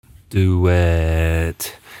do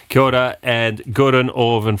it. Kia ora and Gordon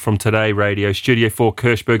Orvin from Today Radio, Studio 4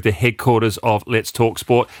 Kirchberg, the headquarters of Let's Talk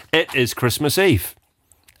Sport. It is Christmas Eve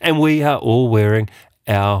and we are all wearing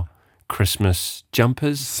our Christmas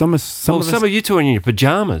jumpers. Some of you two are in your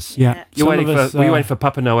pyjamas. Yeah. You're waiting for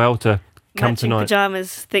Papa Noel to come matching tonight.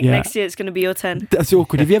 Pyjamas. Think next year it's going to be your turn. That's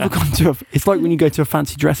awkward. Have you ever gone to it's like when you go to a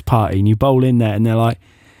fancy dress party and you bowl in there and they're like,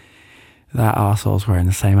 that arsehole's wearing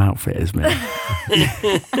the same outfit as me.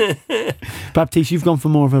 Baptiste, you've gone for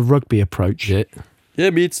more of a rugby approach. Yeah,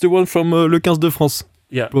 but it's the one from Lachaise de France.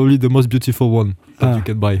 Yeah. Probably the most beautiful one that you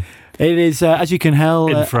can buy. It is, as you can hear,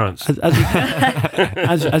 in France.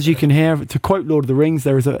 As you can hear, to quote Lord of the Rings,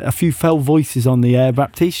 there is a few fell voices on the air,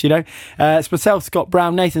 Baptiste, you know. It's myself, Scott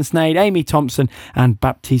Browne, Nathan Sneyd, Amy Thompson and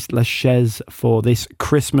Baptiste Lachaise for this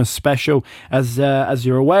Christmas special. As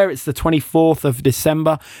you're aware, it's the 24th of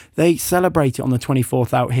December. They celebrate it on the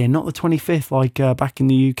 24th out here, not the 25th like back in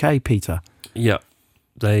the UK, Peter. Yeah.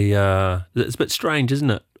 It's a bit strange, isn't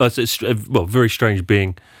it? It's very strange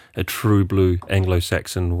being a true blue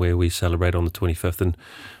Anglo-Saxon where we celebrate on the 25th, and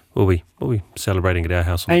we'll be celebrating at our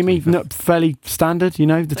house on Amy, the 25th. fairly standard, you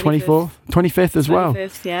know, the 24th, 25th as well.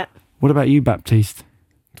 25th, yeah. What about you, Baptiste?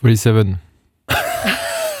 27.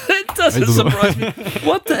 It doesn't surprise me.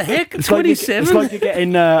 What the heck? 27? It's like you're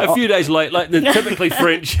getting a few days late, like the typically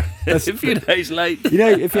French. A few days late. You know,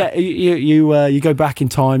 if you go back in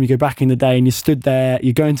time, you go back in the day, and you stood there,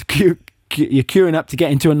 you're going to queue. You're queuing up to get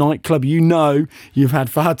into a nightclub. You know you've had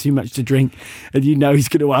far too much to drink, and you know he's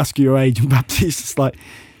going to ask you your age. And Baptiste's like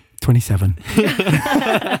 27.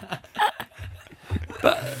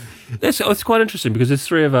 But it's quite interesting because there's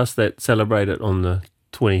three of us that celebrate it on the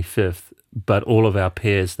 25th, but all of our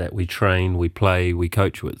peers that we train, we play, we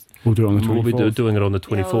coach with, we'll do it on the 24th. We'll be doing it on the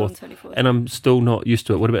 24th. Yeah, on the 24th. And I'm still not used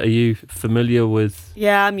to it. What about, are you familiar with?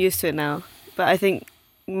 Yeah, I'm used to it now, but I think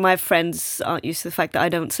my friends aren't used to the fact that I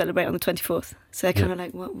don't celebrate on the 24th. So they're kind of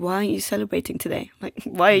like, why aren't you celebrating today? Like,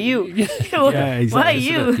 why are you? Yeah, exactly. Why are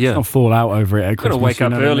you? Yeah. Not fall out over it at Got to Christmas. wake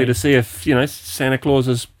up early to see if, Santa Claus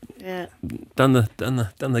has done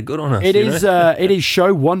the good on us. It is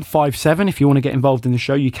show 157. If you want to get involved in the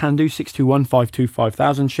show, you can do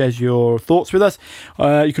 621-525-5000. Shares your thoughts with us.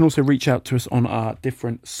 You can also reach out to us on our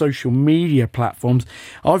different social media platforms.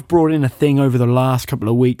 I've brought in a thing over the last couple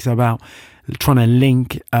of weeks about trying to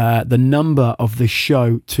link the number of the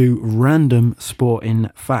show to random sporting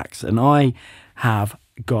facts, and I have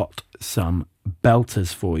got some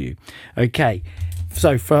belters for you. Okay,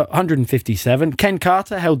 so for 157, Ken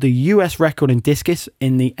Carter held the US record in discus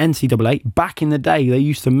in the NCAA. Back in the day, they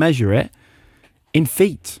used to measure it in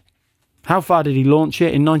feet. How far did he launch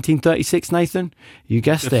it in 1936, Nathan? You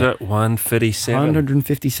guessed it. 157.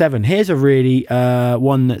 157. Here's a really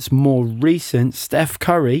one that's more recent. Steph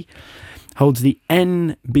Curry holds the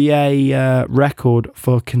NBA record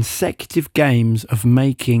for consecutive games of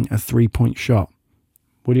making a three-point shot.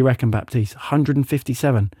 What do you reckon, Baptiste?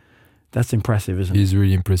 157. That's impressive, isn't it? He's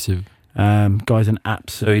really impressive. Guy's an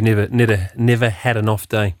absolute... So he never had an off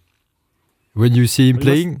day. When you see him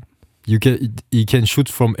playing, he can shoot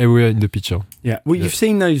from everywhere in the picture. Yeah, well, you've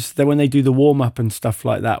seen those when they do the warm-up and stuff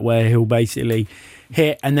like that, where he'll basically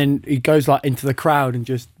hit and then he goes like into the crowd and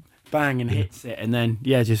just bang and hits it, and then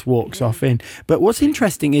just walks off in. But what's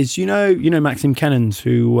interesting is you know Maxime Kennons,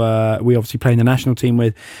 who we obviously play in the national team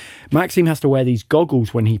with. Maxime has to wear these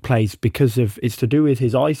goggles when he plays because it's to do with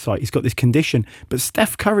his eyesight. He's got this condition, but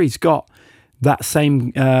Steph Curry's got that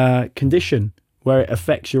same condition where it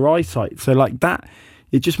affects your eyesight. So like that,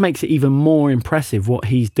 it just makes it even more impressive what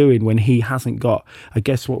he's doing when he hasn't got, I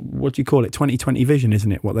guess, what do you call it? 20/20 vision,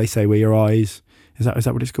 isn't it? What they say where your eyes, is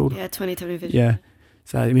that what it's called? Yeah, 20/20 vision. Yeah.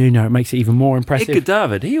 So, it makes it even more impressive. Edgar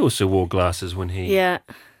David, he also wore glasses when he... Yeah.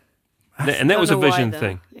 And that was a vision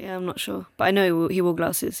thing. Yeah, I'm not sure. But I know he wore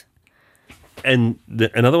glasses. And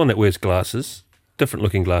another one that wears glasses, different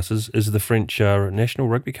looking glasses, is the French national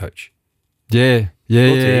rugby coach. Fabien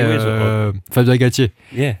Galtier.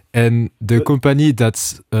 Yeah. And the company that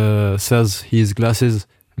sells his glasses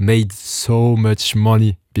made so much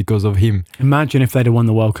money because of him. Imagine if they'd have won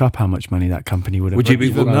the World Cup, how much money that company would have. Would you be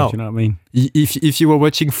even now? You know what I mean? If you were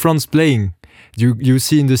watching France playing, you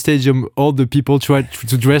see in the stadium all the people try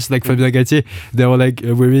to dress like Fabien Galtier. They were like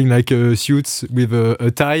wearing like suits with a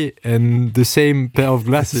tie and the same pair of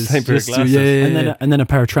glasses. Same pair of glasses. And then a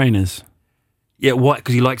pair of trainers. Yeah, white,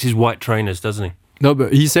 because he likes his white trainers, doesn't he? No,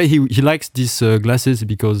 but he said he likes these glasses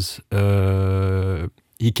because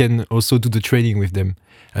he can also do the training with them.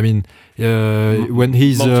 I mean, when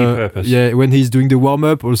he's multi-purpose. when he's doing the warm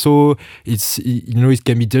up, also it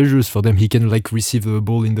can be dangerous for them. He can like receive a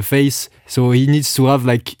ball in the face, so he needs to have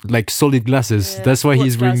like solid glasses. Yeah. That's why What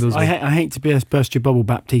he's wearing those. glasses? I hate to burst your bubble,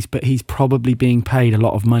 Baptiste, but he's probably being paid a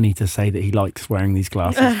lot of money to say that he likes wearing these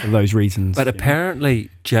glasses for those reasons. But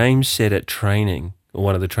apparently, James said at training, or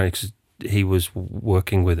one of the trainings, he was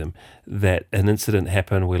working with him, that an incident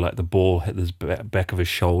happened where like the ball hit his back of his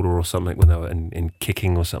shoulder or something when they were in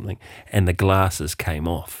kicking or something, and the glasses came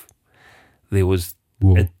off. There was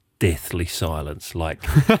a deathly silence, like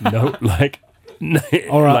no, like no,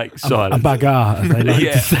 All right, like silence. a bagarre, as they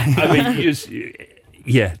like to say. I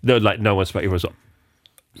mean, no one spoke. It was like,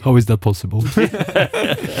 How is that possible?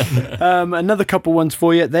 Another couple ones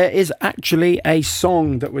for you. There is actually a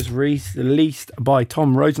song that was released by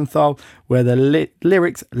Tom Rosenthal where the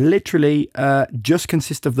lyrics literally just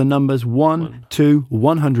consist of the numbers 1 to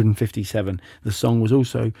 157. The song was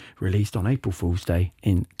also released on April Fool's Day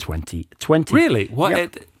in 2020. really? What?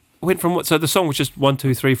 Yep. It went from what? So the song was just 1,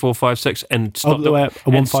 2, 3, 4, 5, 6, and stopped the way up,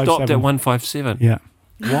 and stopped 157. at 157. Yeah.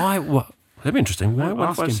 Why? What? That'd be interesting. Why Ask him.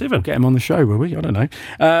 157? Get him on the show, will we? I don't know.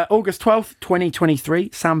 August 12th, 2023,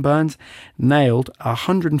 Sam Burns nailed a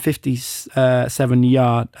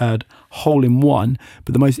 157-yard hole-in-one.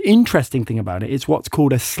 But the most interesting thing about it is what's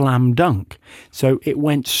called a slam dunk. So it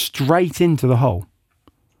went straight into the hole.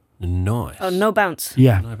 Nice. Oh, no bounce.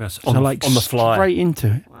 Yeah. No best. So like on the fly straight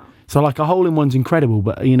into it. Wow. So like a hole-in-one's incredible,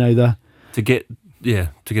 but the to get a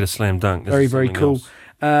slam dunk. This very, is very something cool. else.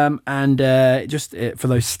 And just for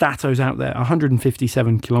those statos out there,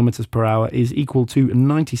 157 kilometers per hour is equal to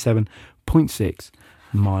 97.6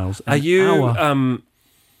 miles an Are you hour.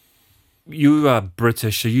 you are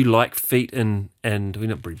British, so you like feet and we're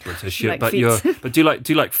not British yet, Like but feet. do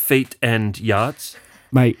you like feet and yards?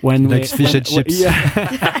 Mate, when Likes fish and chips.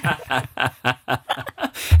 Yeah.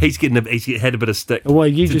 He's had a bit of stick Well,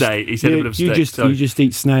 you today. He's had a bit of stick. you just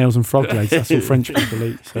eat snails and frog legs. That's all French people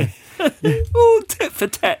eat. So. Ooh, tit for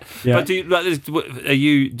tat. Yeah. But do you like this? Are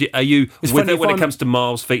you It's with funny it when if it comes to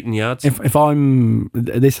miles, feet, and yards? If I'm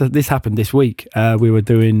this happened this week. We were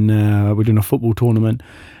doing a football tournament,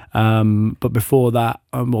 but before that,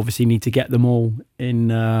 obviously need to get them all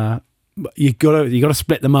in. You gotta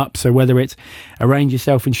split them up. So whether it's arrange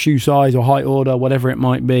yourself in shoe size or height order, whatever it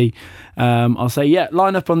might be, I'll say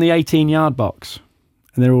line up on the 18-yard box,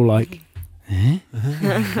 and they're all like, eh?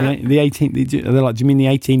 The 18. They're like, do you mean the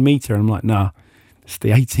 18 meter? And I'm like, no, it's the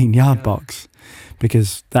 18-yard box,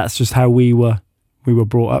 because that's just how we were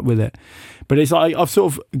brought up with it. But it's like I've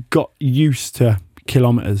sort of got used to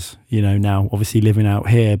kilometers, now obviously living out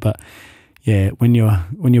here. But yeah, when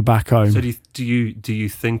you're back home, So do you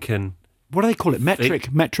think in what do they call it? Metric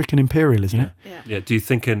and imperial, isn't it? yeah? Do you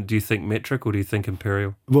think metric or do you think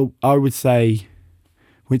imperial? Well, I would say,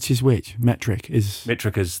 which is which? Metric is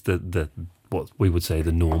Metric is the what we would say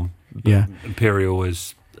the norm. Yeah. Imperial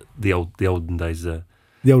is the olden days. the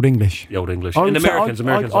old English. The old English. I And would say Americans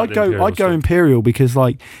like I'd the go imperial stuff. imperial, because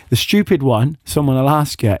like the stupid one, someone will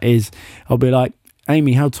ask you is, I'll be like,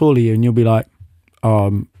 Amy, how tall are you? And you'll be like,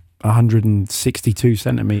 162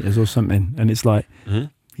 centimeters or something, and it's like,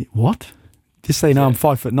 what? Just say no, I'm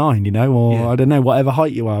 5'9", or Yeah. I don't know, whatever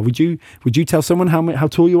height you are. Would you tell someone how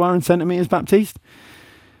tall you are in centimeters, Baptiste?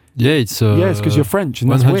 Yeah, it's Yes, because you're French,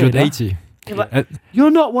 and that's weird. 180. Yeah, but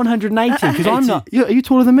You're not 180, because I'm not. Are you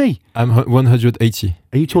taller than me? I'm 180.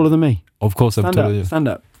 Are you taller than me? Of course, I'm taller. Stand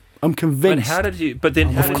up. I'm But convinced. how did you? But then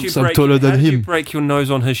how Of did you course I'm break? taller How than did you him. break your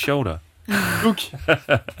nose on his shoulder?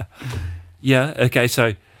 Yeah. Okay.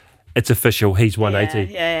 So it's official. He's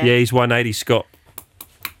 180. Yeah. He's 180. Scott.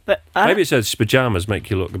 But Maybe it says pajamas make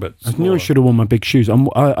you look a bit. I knew I smaller. should have worn my big shoes. I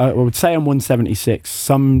would say I'm 176.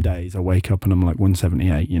 Some days I wake up and I'm like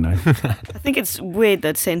 178. I think it's weird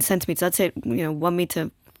that saying centimeters. I'd say 1 meter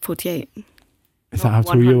 48. Is that how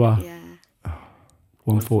tall you are? Yeah.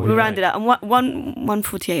 140. We rounded out. I'm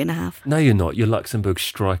 148 and a half. No, you're not. You're Luxembourg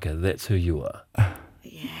striker. That's who you are.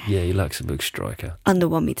 Yeah, you're Luxembourg striker. Under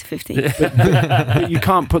 1 meter 50. But you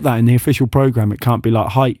can't put that in the official program. It can't be like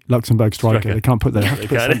height Luxembourg striker. Striker. They can't put that. They have to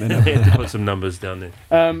put something in. They have to put some numbers down there.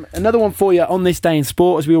 Another one for you on this day in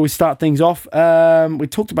sport, as we always start things off. We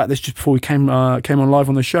talked about this just before we came on live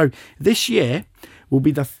on the show. This year will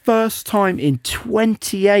be the first time in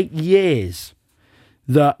 28 years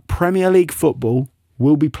that Premier League football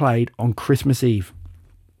will be played on Christmas Eve.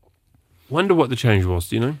 Wonder what the change was.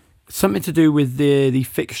 Do you know? Something to do with the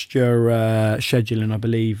fixture scheduling, I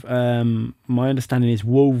believe. My understanding is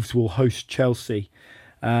Wolves will host Chelsea.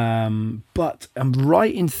 But I'm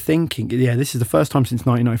right in thinking, this is the first time since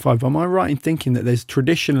 1995, but am I right in thinking that there's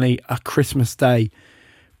traditionally a Christmas Day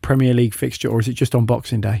Premier League fixture, or is it just on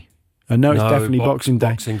Boxing Day? No, it's definitely Boxing Day.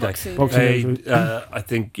 Boxing Day. Boxing Day. I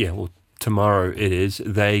think, tomorrow it is.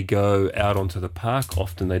 They go out onto the park.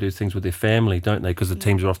 Often they do things with their family, don't they? Because the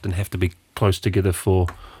teams often have to be close together for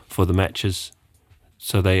the matches.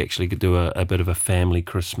 So they actually could do a bit of a family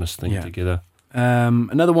Christmas thing together.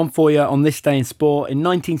 Another one for you on this day in sport. In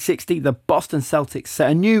 1960, the Boston Celtics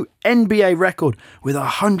set a new NBA record with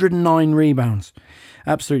 109 rebounds.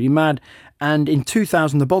 Absolutely mad. And in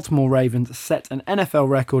 2000, the Baltimore Ravens set an NFL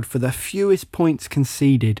record for the fewest points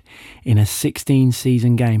conceded in a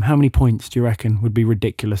 16-season game. How many points do you reckon would be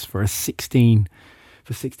ridiculous for 16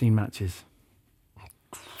 matches?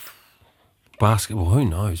 Basketball, who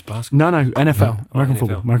knows? Basketball. No, NFL.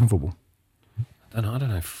 American football. I don't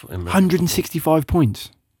know. 165 points.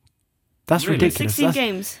 That's Really? ridiculous. 16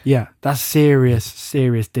 games. Yeah, that's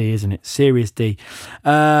serious D, isn't it? Serious D.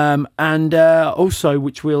 And also,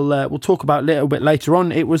 which we'll talk about a little bit later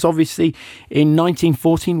on, it was obviously in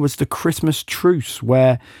 1914 was the Christmas truce,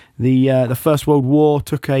 where the First World War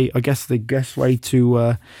took the best way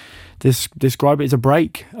to describe it as a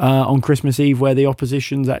break on Christmas Eve, where the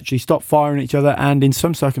oppositions actually stopped firing at each other, and in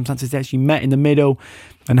some circumstances they actually met in the middle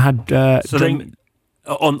and had drink.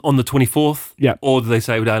 On the 24th? Yeah. Or do they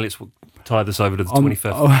say, well, let's tie this over to the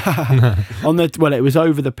 25th? It was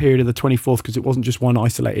over the period of the 24th, because it wasn't just one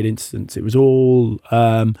isolated instance. It was all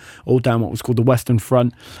down what was called the Western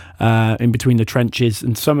Front, in between the trenches,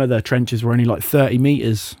 and some of the trenches were only like 30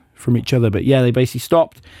 metres from each other. But yeah, they basically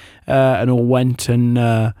stopped and all went and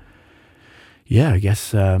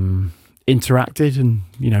interacted, and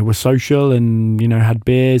were social, and had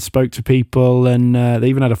beers, spoke to people, and they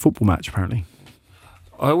even had a football match apparently.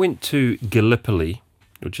 I went to Gallipoli,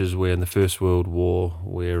 which is where in the First World War,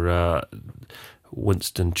 where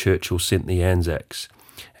Winston Churchill sent the Anzacs,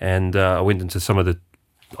 and I went into some of the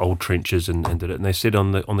old trenches and did it. And they said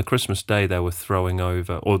on the Christmas Day they were throwing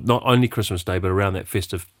over, or not only Christmas Day, but around that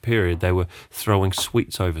festive period they were throwing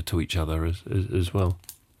sweets over to each other as well.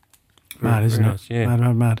 Mad, isn't it? Yeah.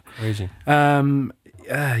 Mad. Crazy. On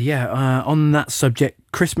that subject,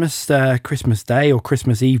 Christmas Day or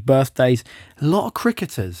Christmas Eve birthdays, a lot of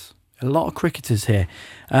cricketers here.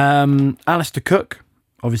 Alistair Cook,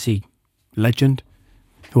 obviously legend,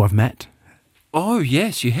 who I've met. Oh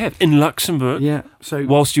yes, you have, in Luxembourg. Yeah. So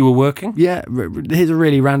whilst you were working. Yeah. Here's a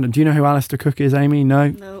really random. Do you know who Alistair Cook is, Amy?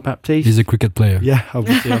 No. Baptiste. He's a cricket player. Yeah,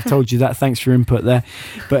 obviously I've told you that. Thanks for your input there.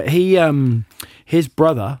 But his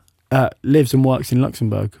brother lives and works in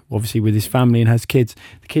Luxembourg, obviously with his family, and has kids.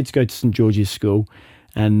 The kids go to St George's School,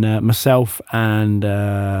 and myself and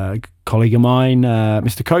a colleague of mine,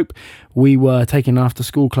 Mr. Cope, we were taking an after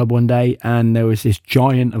school club one day, and there was this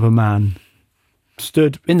giant of a man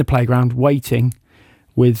stood in the playground waiting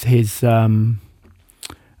with his with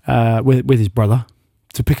his brother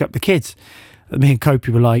to pick up the kids. Me and Cope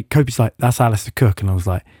were like, Cope's like, that's Alistair Cook, and I was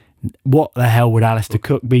like, what the hell would Alistair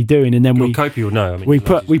Cook be doing? And then Cope will know. I mean, we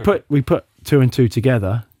put two and two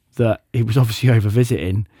together that he was obviously over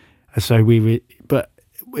visiting. So but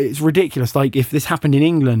it's ridiculous. Like, if this happened in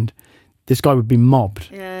England, this guy would be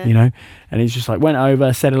mobbed, And he's just like, went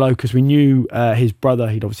over, said hello, because we knew his brother.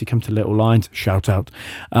 He'd obviously come to Little Lions, shout out,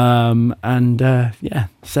 said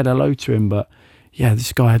hello to him. But yeah,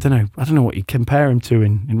 this guy, I don't know what you compare him to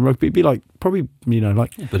in rugby. It'd be like, probably,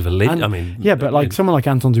 like a bit of a lead. But like someone like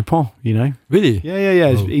Anton Dupont, Really?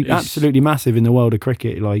 Yeah. He's absolutely massive in the world of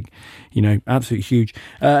cricket. Like, absolutely huge.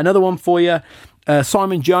 Another one for you.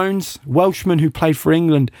 Simon Jones, Welshman who played for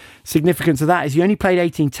England. Significance of that is he only played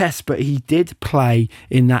 18 tests, but he did play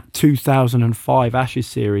in that 2005 Ashes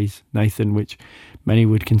series, Nathan, which many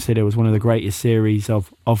would consider was one of the greatest series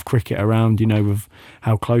of cricket around, with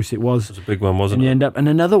how close it was. It was a big one, wasn't it? And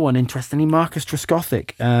another one, interestingly, Marcus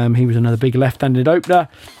Trescothic. He was another big left-handed opener.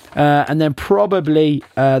 And then probably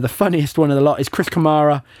the funniest one of the lot is Chris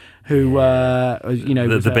Kamara, who,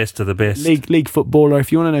 the best of the best. League footballer.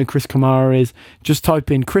 If you want to know who Chris Kamara is, just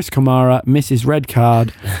type in Chris Kamara, Mrs. Red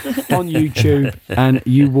Card on YouTube, and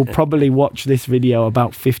you will probably watch this video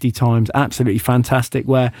about 50 times. Absolutely fantastic,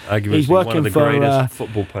 where he's working one of the for greatest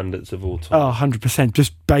football pundits of all time. Oh, 100%.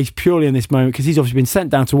 Just based purely on this moment, because he's obviously been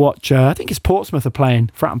sent down to watch, I think it's Portsmouth are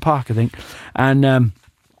playing, Fratton Park, I think. And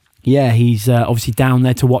he's obviously down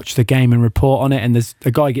there to watch the game and report on it, and there's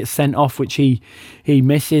a guy gets sent off, which he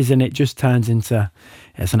misses, and it just turns into,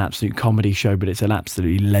 it's an absolute comedy show, but it's an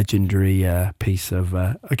absolutely legendary piece of,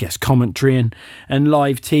 commentary and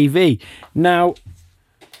live TV. Now,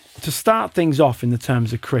 to start things off in the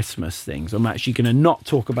terms of Christmas things, I'm actually going to not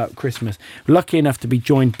talk about Christmas. Lucky enough to be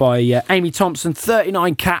joined by Amy Thompson,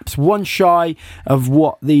 39 caps, one shy of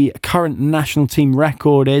what the current national team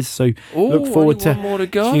record is. So look forward to more to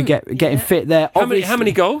go. you getting fit there. How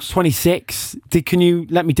many goals? 26. Can you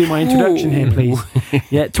let me do my introduction here, please?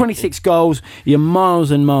 Yeah, 26 goals. You're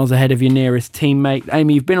miles and miles ahead of your nearest teammate.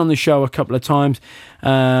 Amy, you've been on the show a couple of times.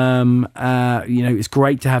 It's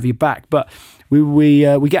great to have you back, but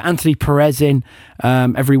we get Anthony Perez in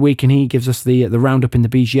every week, and he gives us the roundup in the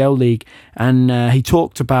BGL League, and he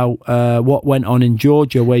talked about what went on in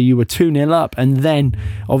Georgia, where you were 2-0 up, and then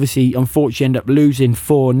obviously unfortunately end up losing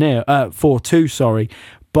 4-2.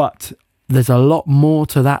 But there's a lot more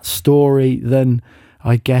to that story than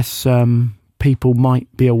I guess people might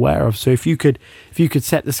be aware of. So if you could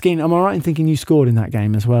set the scene. Am I right in thinking you scored in that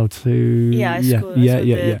game as well too? Yeah, I scored.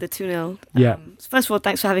 The 2-0. Yeah. First of all,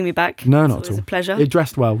 thanks for having me back. No, It's not always at all. a pleasure. You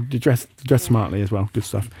dressed well. You dressed smartly as well. Good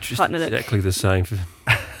stuff. Partner look. Exactly the same.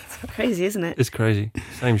 Crazy, isn't it? It's crazy.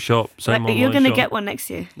 Same shop, same online You're going to shop. get one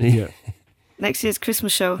next year. Yeah. Next year's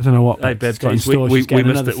Christmas show. I don't know what. Hey, Bap's got in Baptiste, store. She's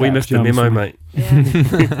getting another we set missed of the memo, pyjamas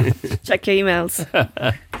mate. Yeah. Check your emails.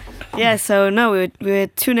 Yeah, so no, we were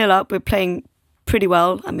 2-0 up. We're playing pretty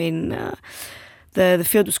well. I mean, the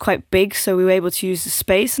field was quite big, so we were able to use the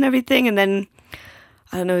space and everything. And then,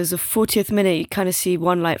 I don't know, it was the 40th minute, you kind of see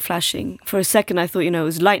one light flashing. For a second, I thought, it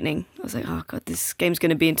was lightning. I was like, oh, God, this game's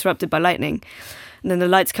going to be interrupted by lightning. And then the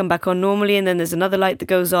lights come back on normally, and then there's another light that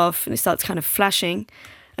goes off, and it starts kind of flashing.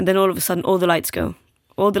 And then all of a sudden, all the lights go.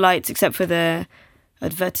 All the lights except for the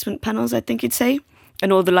advertisement panels, I think you'd say.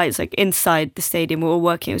 And all the lights like inside the stadium were all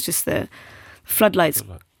working. It was just the floodlights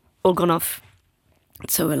all gone off.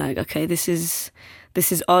 So we're like, okay, this is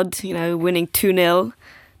odd. Winning 2-0.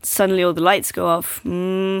 Suddenly all the lights go off.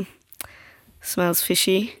 Smells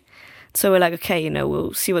fishy. So we're like, okay,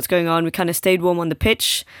 we'll see what's going on. We kind of stayed warm on the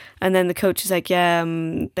pitch. And then the coach is like, yeah,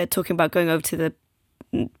 they're talking about going over to the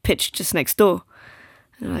pitch just next door.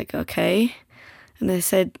 And we're like, okay. And they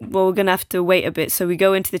said, well, we're going to have to wait a bit. So we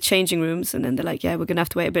go into the changing rooms, and then they're like, yeah, we're going to have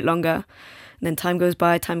to wait a bit longer. And then time goes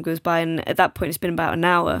by. And at that point, it's been about an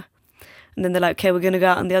hour. And then they're like, okay, we're going to go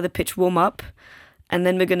out on the other pitch, warm up. And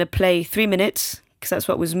then we're going to play 3 minutes, because that's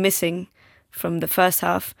what was missing from the first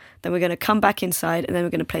half. Then we're going to come back inside, and then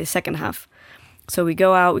we're going to play the second half. So we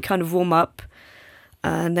go out, we kind of warm up.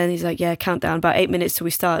 And then he's like, yeah, countdown, about 8 minutes till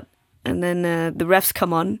we start. And then the refs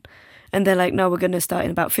come on, and they're like, no, we're going to start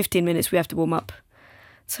in about 15 minutes. We have to warm up.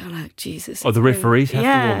 So I'm like, Jesus. Oh, the referees have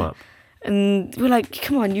to warm up. And we're like,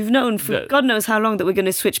 come on, you've known for God knows how long that we're going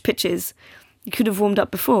to switch pitches. You could have warmed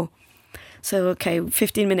up before. So, okay,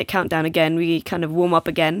 15-minute countdown again. We kind of warm up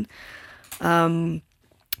again. And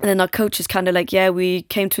then our coach is kind of like, yeah, we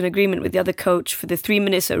came to an agreement with the other coach for the 3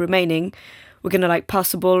 minutes that are remaining. We're going to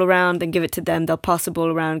pass the ball around, then give it to them. They'll pass the ball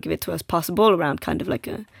around, give it to us, pass the ball around, kind of like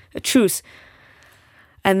a truce.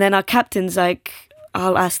 And then our captain's like,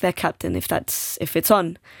 I'll ask their captain if it's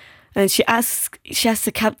on. And she asks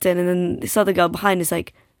the captain, and then this other girl behind is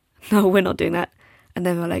like, no, we're not doing that. And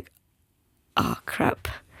then we're like, oh, crap.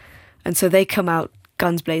 And so they come out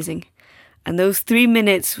guns blazing. And those 3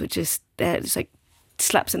 minutes were just like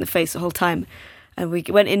slaps in the face the whole time. And we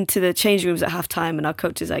went into the change rooms at half time, and our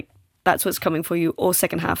coach is like, that's what's coming for you all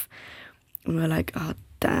second half. And we're like, oh,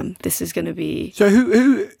 damn, this is going to be... So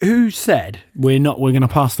who said we're going to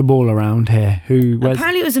pass the ball around here?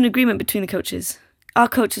 Apparently it was an agreement between the coaches. Our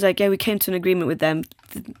coach is like, yeah, we came to an agreement with them.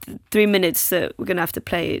 The 3 minutes that we're going to have to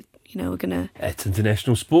play, we're going to... It's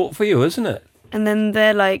international sport for you, isn't it? And then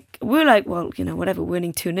we're like, well, whatever, we're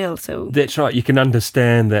winning 2-0, so... That's right, you can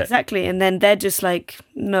understand that. Exactly, and then they're just like,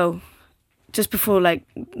 no. Just before,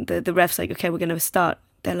 the ref's like, okay, we're going to start.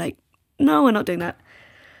 They're like, no, we're not doing that.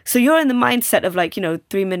 So you're in the mindset of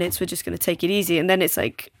 3 minutes, we're just going to take it easy. And then it's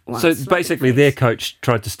like... Wow, so basically their coach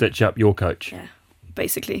tried to stitch up your coach. Yeah,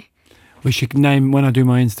 basically. We should name, when I do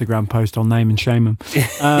my Instagram post, I'll name and shame them.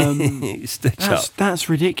 Stitch up. That's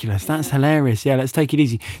ridiculous. That's hilarious. Yeah, let's take it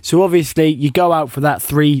easy. So obviously you go out for that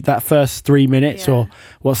first 3 minutes, or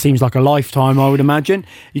what seems like a lifetime, I would imagine.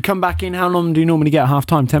 You come back in, how long do you normally get at half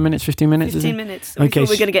time? 10 minutes, 15 minutes? 15 minutes. Okay, We thought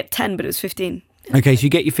we were going to get 10, but it was 15. Okay, so you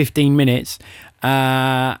get your 15 minutes,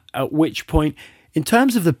 at which point, in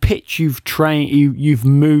terms of the pitch you've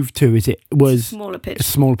moved to, was smaller pitch. A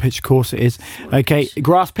smaller pitch, of course it is. Okay,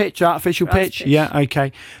 grass pitch, artificial pitch? Yeah,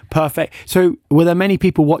 okay, perfect. So were there many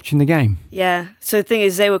people watching the game? Yeah, so the thing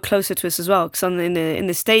is, they were closer to us as well, because in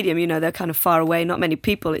the stadium, they're kind of far away, not many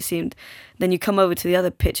people, it seemed. Then you come over to the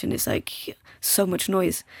other pitch, and it's like so much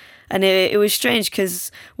noise. And it was strange,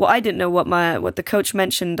 because what I didn't know, what the coach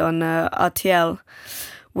mentioned on RTL,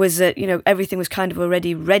 was that, everything was kind of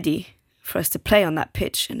already ready for us to play on that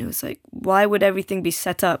pitch. And it was like, why would everything be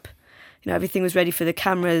set up? Everything was ready for the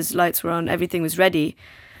cameras, lights were on, everything was ready.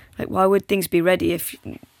 Like, why would things be ready if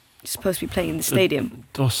you're supposed to be playing in the stadium?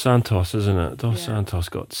 Dos Santos, isn't it? Dos Santos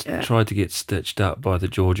tried to get stitched up by the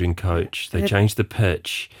Georgian coach. They changed the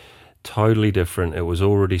pitch, totally different. It was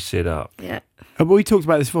already set up. Yeah. But we talked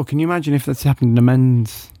about this before. Can you imagine if that's happened in the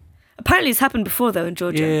men's? Apparently it's happened before, though, in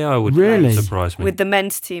Georgia. Yeah, I would. Really? Surprise me. With the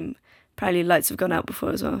men's team. Apparently lights have gone out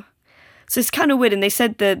before as well. So it's kind of weird. And they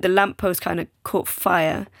said the lamppost kind of caught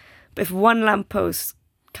fire. But if one lamppost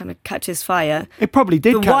kind of catches fire, it probably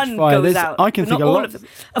did catch fire. Goes out. I can think a lot.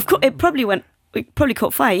 Of course, it probably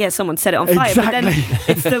caught fire. Yeah, someone set it on fire. Exactly.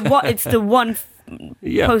 But then it's the one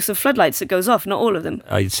post of floodlights that goes off, not all of them.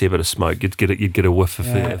 You'd see a bit of smoke. You'd get a whiff of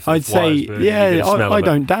it. I'd say, I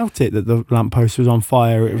don't doubt it that the lamppost was on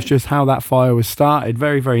fire. It was just how that fire was started.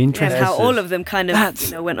 Very, very interesting. And how all of them kind of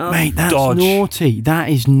went off. Mate, that's Dodge. naughty. That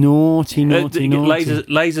is naughty.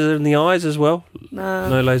 Lasers in the eyes as well. No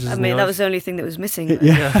lasers. I mean, that was the only thing that was missing.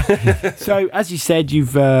 Yeah. So, as you said,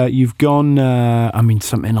 you've gone.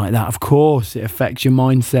 Something like that. Of course, it affects your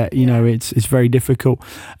mindset. It's very difficult.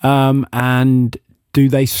 And do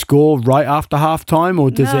they score right after half time, or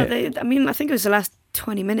does it? I think it was the last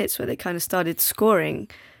 20 minutes where they kind of started scoring.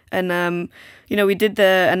 And, we did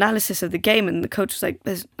the analysis of the game, and the coach was like,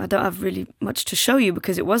 I don't have really much to show you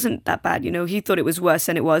because it wasn't that bad. He thought it was worse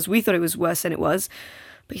than it was. We thought it was worse than it was.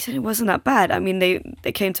 But he said it wasn't that bad. I mean,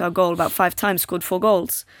 they came to our goal about 5 times, scored 4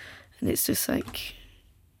 goals. And it's just like...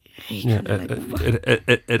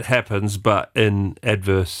 It happens, but in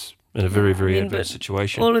a very, very adverse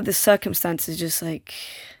situation. All of the circumstances just like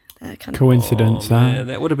kind of coincidence.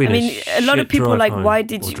 That would have been. A lot of people were like, why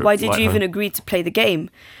did you even agree to play the game?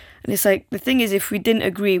 And it's like, the thing is, if we didn't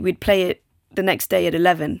agree, we'd play it the next day at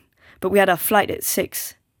 11, but we had our flight at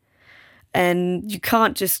 6, and you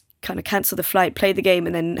can't just kind of cancel the flight, play the game,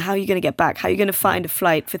 and then how are you going to get back? How are you going to find a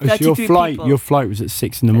flight for 33 people? Your flight was at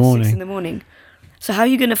 6 in the morning. 6 in the morning. So how are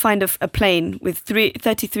you going to find a plane with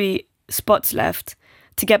 33 spots left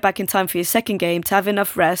to get back in time for your second game, to have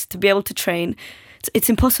enough rest, to be able to train?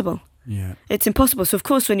 It's impossible. Yeah. It's impossible. So, of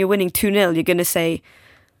course, when you're winning 2-0, you're going to say,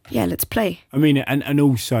 yeah, let's play. I mean, and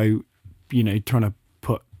also, trying to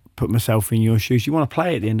put myself in your shoes. You want to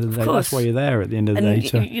play at the end of the day. That's why you're there at the end of the day.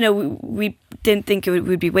 So. We didn't think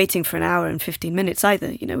we'd be waiting for an hour and 15 minutes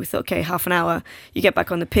either. We thought, okay, half an hour, you get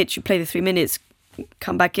back on the pitch, you play the 3 minutes,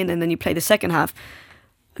 come back in, and then you play the second half,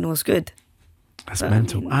 and all's good. That's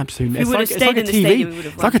mental. Absolutely. If we would have stayed in the stadium, we would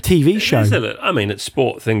have won. It's like a TV show. It's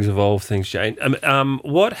sport. Things evolve, things change.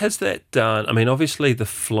 What has that done? I mean, obviously the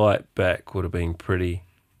flight back would have been pretty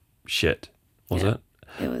shit, was it?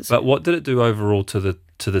 It was. But what did it do overall to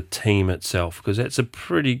the team itself? Because that's a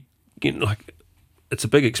pretty, it's a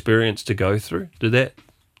big experience to go through. Did that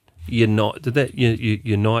unite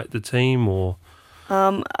the team, or?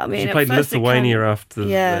 You played Lithuania after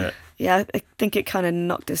that. Yeah, I think it kind of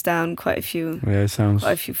knocked us down quite a few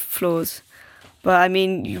floors. But I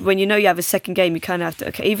mean, when you have a second game, you kind of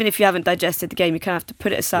have to, even if you haven't digested the game, you kind of have to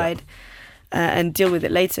put it aside and deal with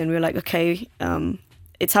it later. And we were like, okay,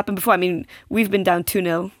 it's happened before. I mean, we've been down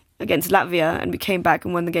 2-0 against Latvia, and we came back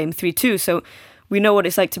and won the game 3-2. So we know what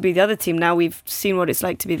it's like to be the other team. Now we've seen what it's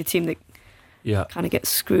like to be the team that kind of gets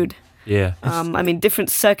screwed. Yeah. Different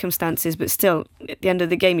circumstances, but still, at the end of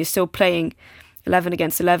the game, you're still playing 11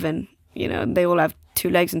 against 11. They all have 2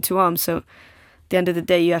 legs and 2 arms. So at the end of the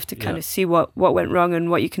day, you have to kind of see what went wrong and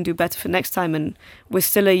what you can do better for next time. And we're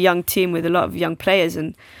still a young team with a lot of young players.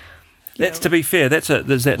 And to be fair, that's not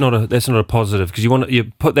a positive, because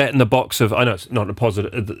you put that in the box of, I know it's not a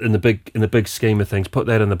positive in the big scheme of things. Put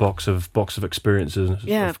that in the box of experiences.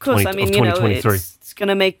 Yeah, of course. I mean, it's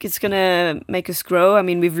gonna make us grow. I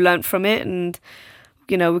mean, we've learnt from it, and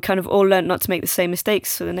we kind of all learnt not to make the same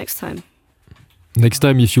mistakes for the next time. Next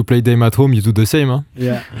time, if you play them at home, you do the same, huh?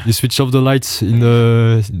 Yeah. You switch off the lights in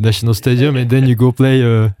the National Stadium, and then you go play...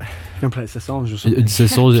 You can play Cessange or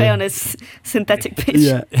something. Play on a synthetic pitch.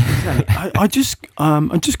 Yeah.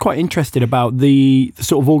 I'm just quite interested about the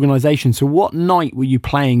sort of organisation. So what night were you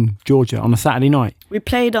playing Georgia? On a Saturday night? We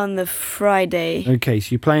played on the Friday. Okay,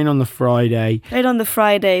 so you're playing on the Friday. Played on the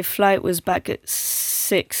Friday. Flight was back at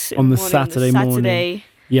 6 on the Saturday morning.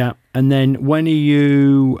 Yeah, and then when did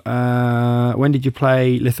you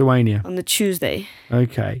play Lithuania? On the Tuesday.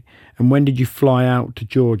 Okay, and when did you fly out to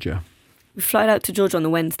Georgia? We fly out to Georgia on the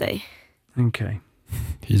Wednesday. Okay.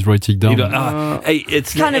 He's writing down. Hey,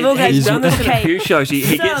 it's kind of he's done this in a okay. few shows.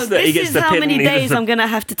 He gets the this is the how pen many and he gets days the- I'm gonna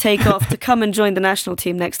have to take off to come and join the national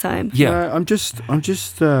team next time. Yeah, I'm just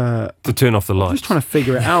to turn off the lights. just trying to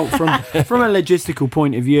figure it out from a logistical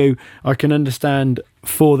point of view. I can understand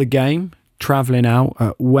for the game travelling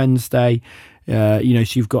out Wednesday. So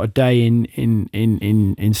you've got a day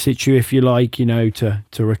in situ, if you like, to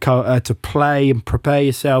recover, to play and prepare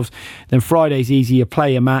yourselves. Then Friday's easy, you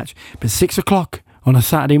play a match, but 6 o'clock on a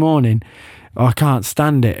Saturday morning, I can't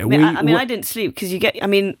stand it. I didn't sleep because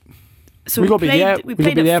so we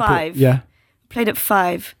played at 5. Yeah, played at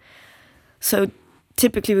 5. So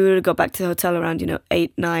typically we would have got back to the hotel around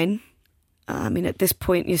 8, 9. At this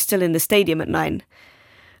point you're still in the stadium at 9.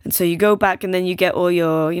 And so you go back and then you get all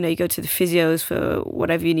your, you go to the physios for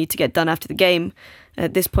whatever you need to get done after the game.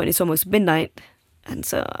 At this point, it's almost midnight. And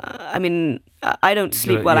so, I don't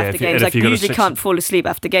sleep well after games. Like, usually can't fall asleep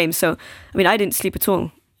after games. So, I didn't sleep at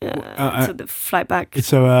all. So the flight back.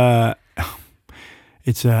 It's a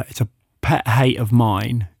pet hate of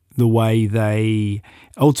mine, the way they...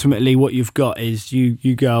 Ultimately, what you've got is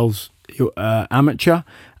you girls, you're amateur,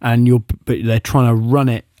 but they're trying to run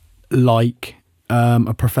it like...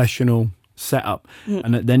 a professional setup,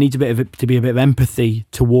 and there needs to be a bit of empathy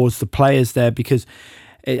towards the players there, because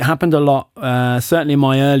it happened a lot. Certainly in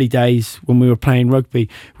my early days when we were playing rugby,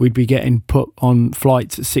 we'd be getting put on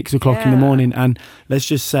flights at 6 o'clock in the morning, and let's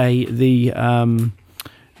just say a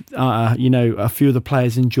few of the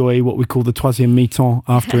players enjoy what we call the troisième mi-temps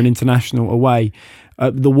after an international away.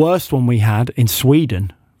 The worst one we had in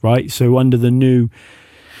Sweden, right? So under the new.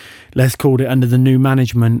 Let's call it under the new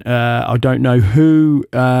management. I don't know who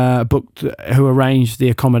arranged the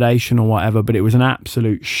accommodation or whatever, but it was an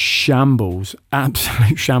absolute shambles.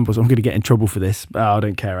 Absolute shambles. I'm going to get in trouble for this. I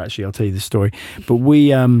don't care, actually. I'll tell you the story. But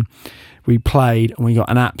we played and we got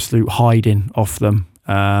an absolute hiding off them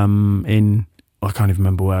in... I can't even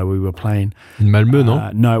remember where we were playing. In Malmö,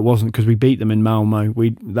 no? No, it wasn't, because we beat them in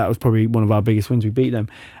Malmö. That was probably one of our biggest wins. We beat them.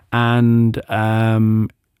 And...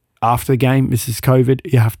 after the game, this is COVID,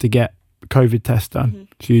 you have to get a COVID test done. Mm-hmm.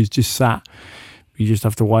 So you just sat, you just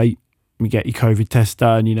have to wait, you get your COVID test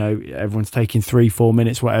done, everyone's taking 3-4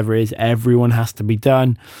 minutes, whatever it is, everyone has to be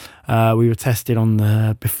done. We were tested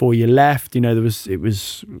before you left, look,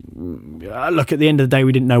 at the end of the day,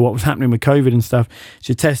 we didn't know what was happening with COVID and stuff.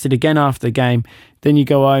 So you're tested again after the game, then you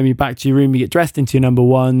go home, you're back to your room, you get dressed into your number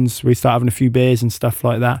ones, we start having a few beers and stuff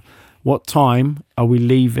like that. What time are we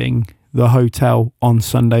leaving the hotel on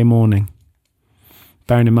Sunday morning?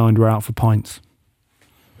 Bearing in mind we're out for pints.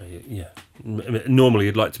 Yeah. Normally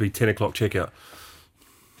you'd like to be 10 o'clock checkout.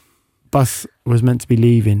 Bus was meant to be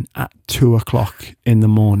leaving at 2 o'clock in the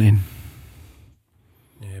morning.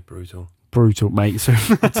 Yeah, brutal. Brutal, mate. So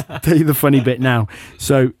I'll tell you the funny bit now.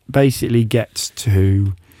 So basically gets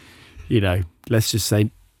to, let's just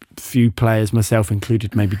say few players, myself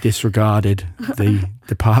included, maybe disregarded the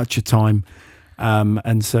departure time.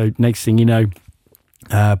 And so next thing you know,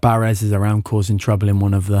 Barres is around causing trouble in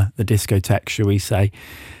one of the discotheques, shall we say,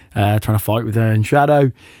 trying to fight with her in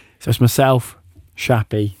shadow. So it's myself,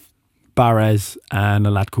 Shappy, Barres, and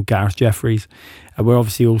a lad called Gareth Jeffries. And we're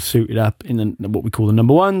obviously all suited up in what we call the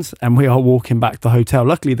number ones, and we are walking back to the hotel.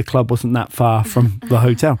 Luckily, the club wasn't that far from the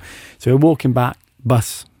hotel. So we're walking back,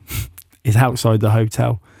 bus is outside the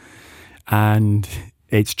hotel, and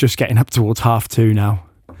it's just getting up towards 2:30 now.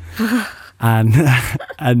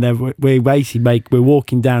 And then we're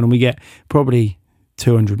walking down, and we get probably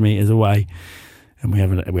 200 meters away, and we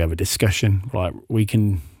have a discussion. Like, we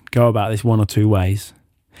can go about this one or two ways.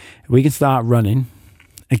 We can start running,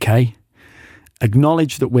 okay,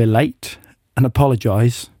 acknowledge that we're late and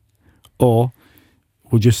apologise, or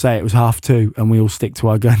we'll just say it was 2:30 and we all stick to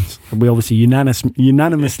our guns. And we obviously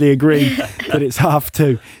unanimously agree that it's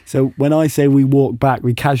 2:30. So when I say we walk back,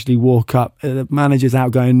 we casually walk up. The manager's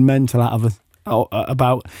out going mental out of us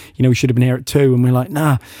about, we should have been here at 2. And we're like,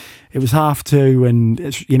 nah, it was 2:30. And,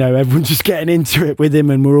 everyone's just getting into it with him.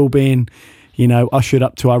 And we're all being, ushered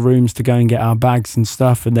up to our rooms to go and get our bags and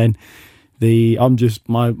stuff. And then I'm just,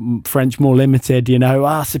 my French more limited,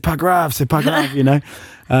 c'est pas grave,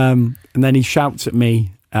 and then he shouts at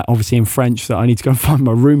me, obviously in French, that I need to go and find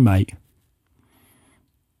my roommate.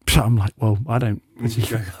 So I'm like, well, I don't.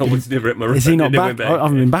 I was never at my room. Is he not back? I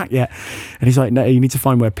haven't been back yet. And he's like, no, you need to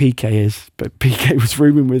find where PK is. But PK was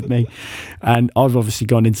rooming with me. And I've obviously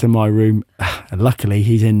gone into my room. And luckily,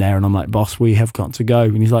 he's in there. And I'm like, boss, we have got to go.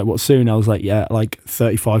 And he's like, what, soon? I was like, yeah, like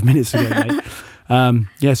 35 minutes ago, mate.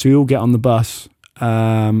 So we all get on the bus,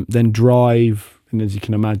 then drive. And as you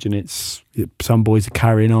can imagine, some boys are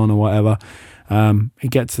carrying on or whatever. We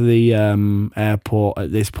get to the airport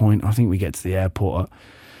at this point. I think we get to the airport at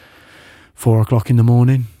 4 o'clock in the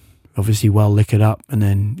morning. Obviously well liquored up, and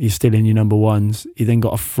then you're still in your number ones. You then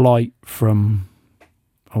got a flight from,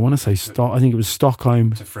 I want to say I think it was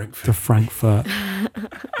Stockholm To Frankfurt. to Frankfurt.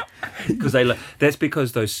 Because that's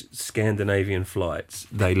because those Scandinavian flights,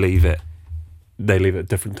 they leave at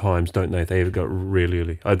different times, don't they? They either go really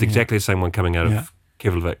early. I had exactly the same one coming out of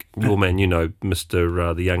Keflavik. Your man,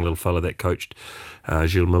 Mr. The young little fella that coached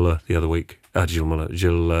Gilles Miller the other week.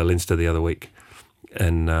 Gilles Leinster the other week.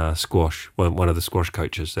 And squash, one of the squash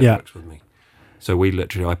coaches that works with me. So we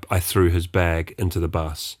literally, I threw his bag into the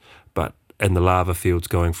bus, but in the lava fields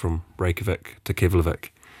going from Reykjavik to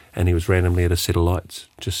Keflavik, and he was randomly at a set of lights,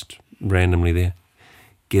 just randomly there.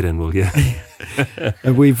 Get in, will you?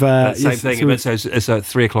 And we've same thing. So it's at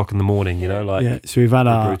 3 o'clock in the morning, So we've had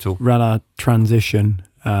our transition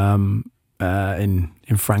in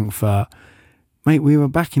Frankfurt, mate. We were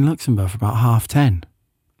back in Luxembourg for about 10:30.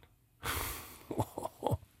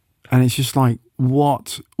 And it's just like,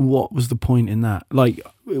 what was the point in that? Like,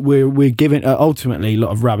 we're giving ultimately, look,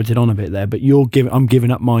 I've rabbited on a bit there, but I'm giving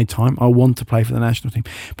up my time. I want to play for the national team,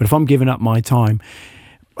 but if I'm giving up my time,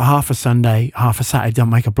 half a Sunday, half a Saturday don't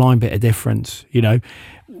make a blind bit of difference.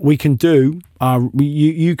 We can do.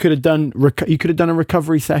 You could have done a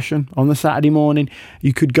recovery session on the Saturday morning.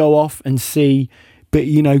 You could go off and see. But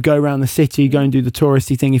go around the city, go and do the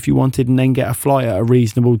touristy thing if you wanted, and then get a flight at a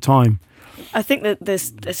reasonable time. I think that the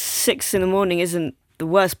 6 in the morning isn't the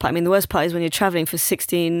worst part. I mean, the worst part is when you're traveling for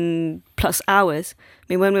 16 plus hours. I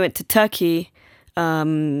mean, when we went to Turkey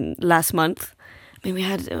last month, I mean,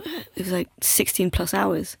 it was like 16 plus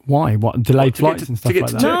hours. Why? What, delayed flights and stuff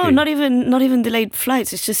like that? No, not even delayed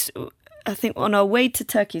flights. It's just, I think on our way to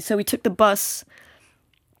Turkey, so we took the bus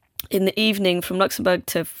in the evening from Luxembourg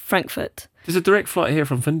to Frankfurt. There's a direct flight here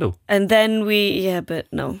from Findel. And then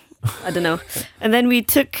but no. I don't know. And then we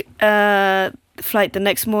took the flight the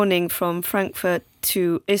next morning from Frankfurt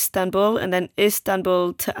to Istanbul, and then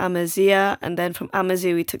Istanbul to Amasya, and then from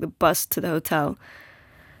Amasya we took the bus to the hotel.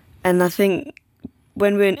 And I think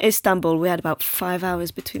when we were in Istanbul, we had about 5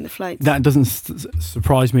 hours between the flights. That doesn't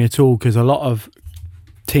surprise me at all, because a lot of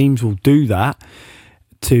teams will do that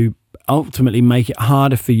to ultimately make it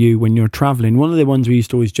harder for you when you're travelling. One of the ones we used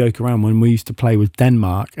to always joke around when we used to play with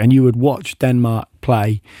Denmark, and you would watch Denmark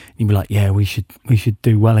play, and you'd be like, yeah, we should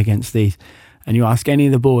do well against these. And you ask any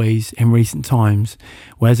of the boys in recent times,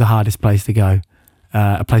 where's the hardest place to go?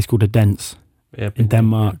 A place called Odense in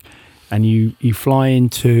Denmark. And you fly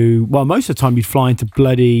into, well, most of the time you'd fly into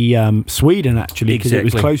bloody Sweden, actually, because it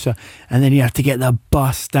was closer. And then you have to get the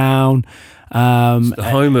bus down. It's the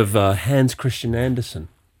home of Hans Christian Andersen.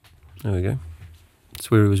 There we go. That's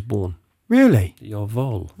where he was born. Really?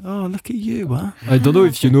 Jawohl. Oh, look at you, huh? I don't know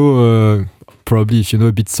if you know, probably if you know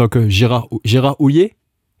a bit soccer, Gérard Houllier.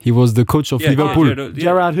 He was the coach of Liverpool.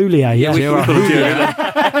 Gerard Houllier, yeah. Gerard Houllier.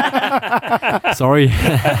 Sorry.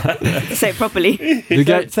 Say it properly.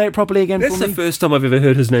 Say it properly again That's for me. the first time I've ever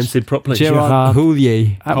heard his name said properly. Gerard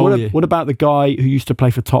Houllier. What about the guy who used to play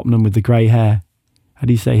for Tottenham with the grey hair? How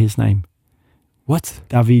do you say his name? What?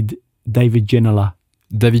 David Ginola.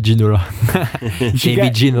 David Ginola.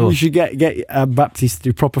 We should get Baptiste to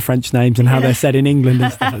do proper French names and how they're said in England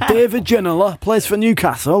and stuff. David Ginola plays for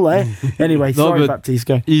Newcastle, eh? Anyway, sorry, Baptiste,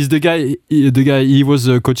 go. He's the guy. He was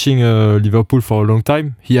coaching Liverpool for a long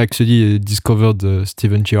time. He actually discovered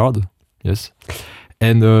Steven Gerrard. Yes.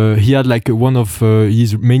 And he had like one of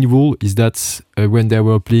his main rule is that when they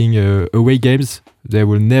were playing away games, they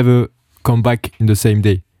will never come back in the same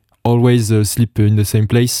day. Always sleep in the same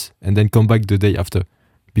place and then come back the day after.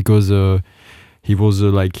 Because he was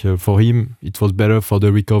for him, it was better for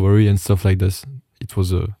the recovery and stuff like this. It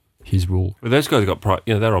was his rule. Well, those guys got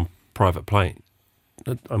they're on private plane.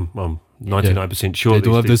 I'm 99% sure they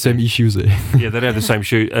don't have the same issues. Yeah, they don't have the same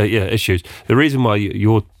issues. The reason why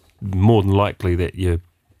you're more than likely that your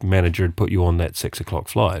manager had put you on that 6 o'clock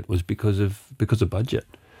flight was because of budget.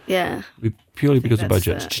 Yeah, purely because of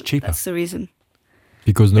budget. It's just cheaper. That's the reason.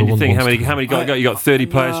 Because no one think wants how many guys you got 30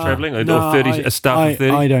 players travelling, or 30 a staff of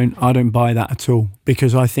 30. I don't buy that at all,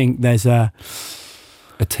 because I think there's a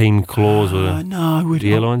team clause with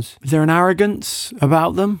the airlines. Is there an arrogance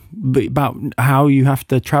about them, about how you have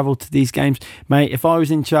to travel to these games, mate? If I was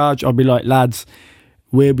in charge, I'd be like, lads,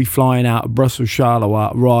 we'll be flying out of Brussels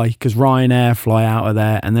Charleroi, because Ryanair fly out of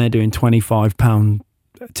there, and they're doing £25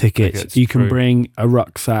 tickets. You can bring a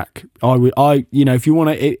rucksack. If you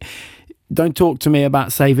want to. Don't talk to me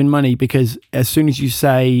about saving money, because as soon as you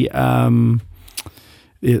say you're flying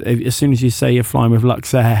with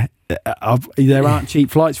Luxair, there aren't cheap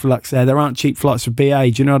flights for Luxembourg. There aren't cheap flights for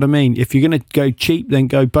BA. Do you know what I mean? If you're going to go cheap, then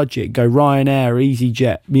go budget. Go Ryanair,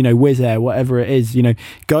 EasyJet, Wizz Air, whatever it is.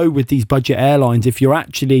 Go with these budget airlines if you're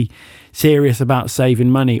actually serious about saving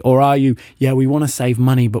money. Or are you? Yeah, we want to save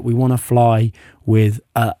money, but we want to fly with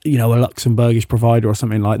a Luxembourgish provider or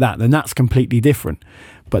something like that. Then that's completely different.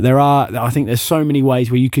 But I think there's so many ways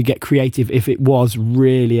where you could get creative if it was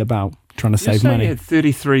really about trying to save money. You had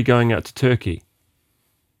 33 going out to Turkey.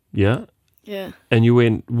 Yeah? Yeah. And you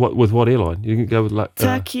went with what airline? You can go with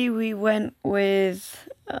Turkey, we went with...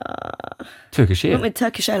 Turkish Air? Went with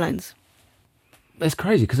Turkish Airlines. That's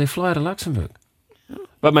crazy because they fly out of Luxembourg.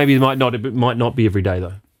 But maybe it might not be every day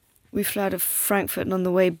though. We flew out of Frankfurt and on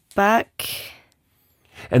the way back...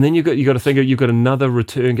 And then you got to think you've got another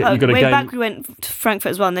return. You got way back we went to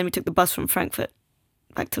Frankfurt as well, and then we took the bus from Frankfurt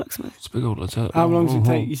back to Luxembourg. It's a big old. How long does it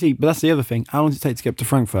take? You see, but that's the other thing. How long does it take to get up to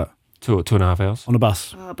Frankfurt? 2.5 hours on a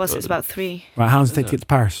bus. Bus is about 3. Right. How long does it take to get to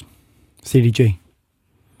Paris? CDG.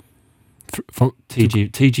 From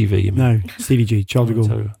TGV. You mean? No, CDG. Charles de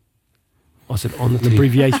Gaulle. I said on the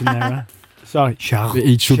abbreviation there. Huh? Sorry, Charles.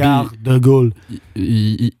 It should Charles de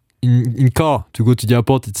Gaulle. In car to go to the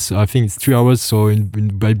airport, I think it's 3 hours. So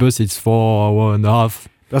by bus, it's 4 hours and a half.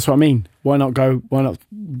 That's what I mean. Why not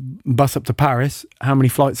bus up to Paris? How many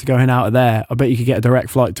flights are going out of there? I bet you could get a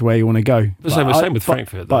direct flight to where you want to go. The same with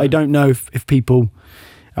Frankfurt. But I don't know if people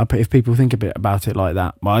think a bit about it like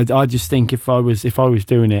that. But I just think if I was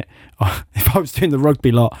doing it, if I was doing the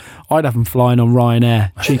rugby lot, I'd have them flying on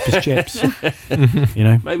Ryanair, cheap as chips.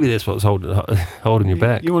 Maybe that's what's holding you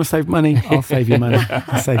back. You want to save money? I'll save you money.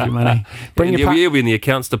 I'll save you money. You'll be in the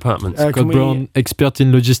accounts department. Scott Browne, expert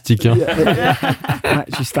in logistics.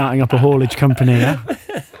 Actually starting up a haulage company. Yeah.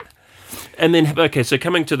 And then, okay, so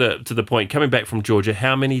coming to the point, coming back from Georgia,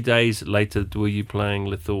 how many days later were you playing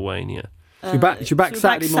Lithuania? You're back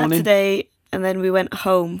Saturday morning? Saturday, and then we went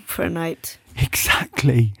home for a night.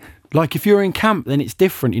 Exactly. Like if you're in camp, then it's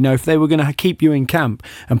different. If they were going to keep you in camp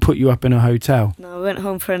and put you up in a hotel. No, we went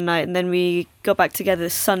home for a night, and then we got back together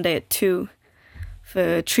Sunday at 2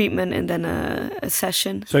 for treatment and then a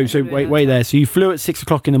session. So wait there. So you flew at 6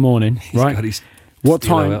 o'clock in the morning, right? What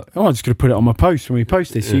time? Oh, I'm just going to put it on my post when we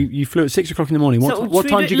post this. Yeah. So you flew at 6 o'clock in the morning. What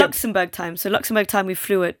time did you get? Luxembourg time. So Luxembourg time, we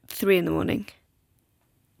flew at 3 in the morning.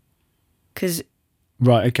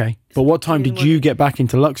 Right, okay. But what time did you get back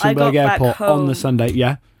into Luxembourg Airport on the Sunday?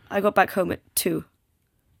 Yeah? I got back home at 2.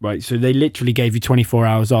 Right, so they literally gave you 24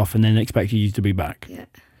 hours off and then expected you to be back. Yeah.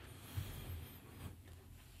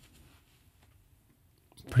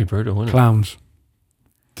 Pretty brutal, wasn't it? Clowns.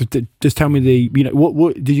 Just tell me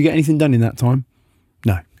what did you get anything done in that time?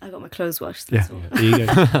 No. I got my clothes washed. That's all. There you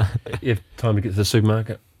go. You have time to get to the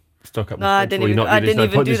supermarket? Stock up. No, I didn't even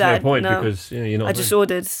do that. No point no. because you're not. I just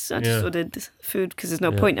ordered food because there's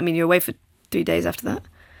no point. I mean, you're away for 3 days after that.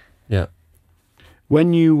 Yeah.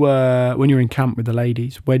 When you're in camp with the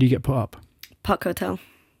ladies, where do you get put up? Park Hotel.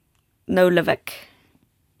 No Levec.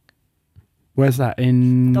 Where's that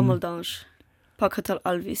in? Dommeldange. Park Hotel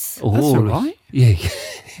Alvis. Oh, that's all right. Yeah,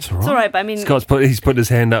 it's all right. But I mean, he's put his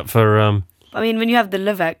hand up for. I mean, when you have the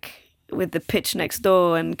Levec with the pitch next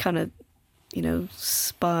door and kind of.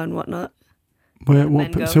 Spa and whatnot.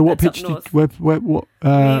 What pitch? If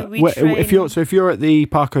you're at the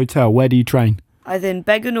Park Hotel, where do you train? Either in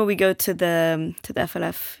Beggen or we go to the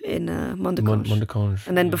FLF in Mondeconge.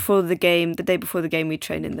 And then before the day before the game, we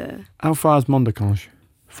train in the. How far is Mondeconge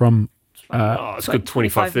from? It's good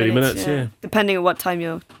 25-30 minutes. Yeah, depending on what time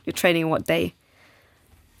you're training and what day.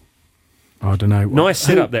 I don't know. Nice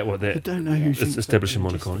setup that. I don't know who's establishing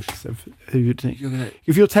Mondeconge. Who you think?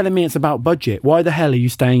 If you're telling me it's about budget, why the hell are you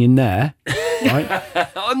staying in there? Right?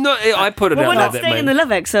 I'm not. I put it out. We're not staying in the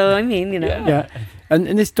Levec, so I mean, Yeah,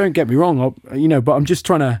 and this, don't get me wrong, but I'm just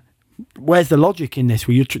trying to. Where's the logic in this?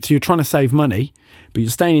 Where you're trying to save money, but you're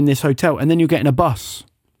staying in this hotel, and then you're getting a bus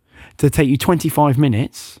to take you 25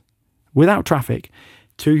 minutes without traffic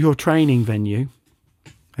to your training venue.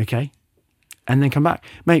 Okay. And then come back.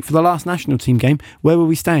 Mate, for the last national team game, where were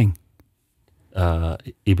we staying?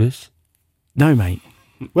 Ibis? No, mate.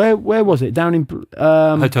 Where was it? Down in...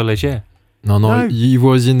 Hotel Leger? No. He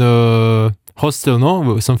was in a hostel,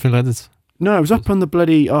 no? Something like that. No, it was up on the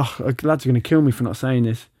bloody... Oh, lads are going to kill me for not saying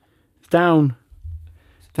this. It's down...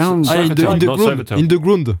 in the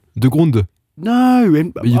Grund.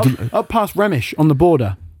 No, up past Remisch on the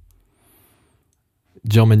border.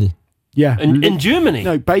 Germany. Yeah. In Germany?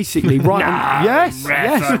 No, basically, right.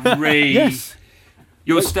 Yes.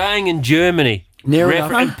 You're staying in Germany. Near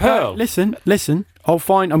enough. And Pearl. Listen. I'll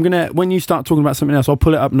find, when you start talking about something else, I'll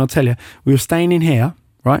pull it up and I'll tell you. We were staying in here,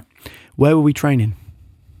 right? Where were we training?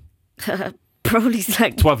 Probably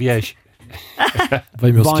like 12 years.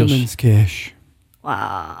 Weimanskirch.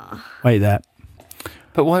 wow. Wait there.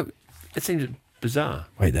 But why? It seems bizarre.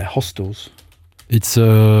 Wait there. Hostels. It's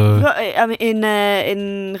I mean,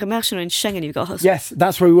 in Remerschen or in Schengen, you've got hostels. Yes,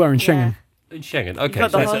 that's where we were in Schengen. In Schengen, okay.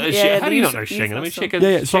 got the So whole- it's yeah, how the do you not youth- know Schengen? I mean, youth Schengen,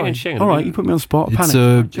 Yeah, sorry. Schengen. All right, you put me on the spot. it's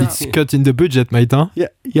Panic. cut in the budget, mate. Huh?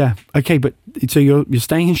 Yeah. Okay, but so you're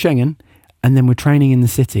staying in Schengen, and then we're training in the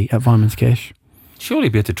city at Weimanskirch. Surely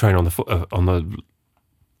be able to train on the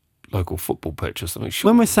local football pitch or something.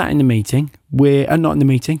 When we're sat in the meeting, we're not in the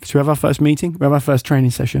meeting because we have our first meeting, we have our first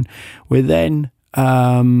training session. We're then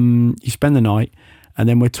you spend the night, and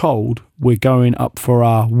then we're told we're going up for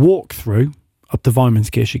our walkthrough up to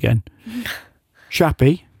Weimanskirch again.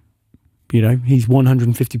 Shappy, he's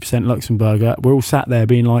 150% Luxembourger. We're all sat there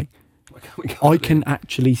being like, I can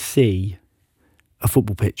actually see a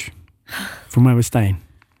football pitch from where we're staying.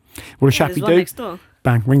 What does There's Shappy one do? next door.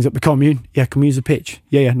 Bang, rings up the commune. Yeah, can we use the pitch?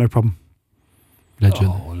 Yeah, no problem. Legend.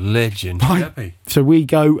 Oh, legend. Right. Happy. So we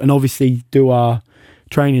go and obviously do our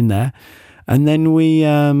training there. And then we...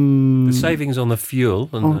 The savings on the fuel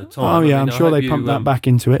and the time. Oh, yeah, I mean, I'm sure they pumped that back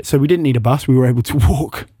into it. So we didn't need a bus. We were able to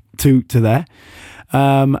walk to there.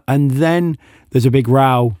 And then there's a big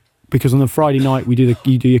row because on the Friday night you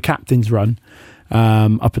do your captain's run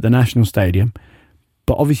up at the National Stadium.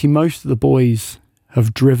 But obviously most of the boys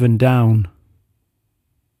have driven down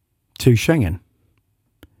to Schengen.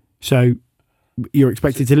 So you're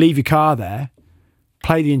expected to leave your car there,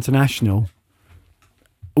 play the international,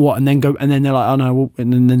 and then go, and then they're like, oh no, well,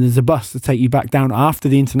 and then there's a bus to take you back down after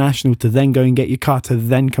the international to then go and get your car to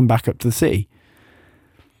then come back up to the city.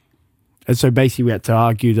 And so basically we had to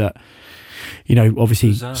argue that, obviously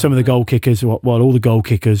Bizarre, some of the goal kickers, all the goal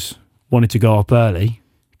kickers wanted to go up early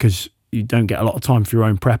because you don't get a lot of time for your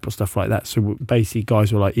own prep or stuff like that. So basically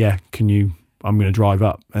guys were like, yeah, I'm going to drive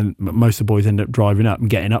up. And most of the boys end up driving up and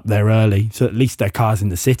getting up there early. So at least their car's in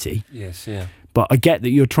the city. Yes, yeah. But I get that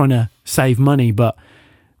you're trying to save money, but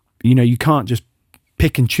you can't just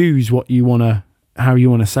pick and choose how you want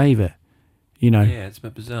to save it. Yeah, it's a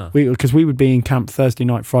bit bizarre. Because we would be in camp Thursday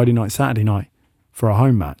night, Friday night, Saturday night for a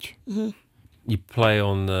home match. Mm-hmm. You play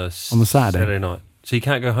on the Saturday night. So you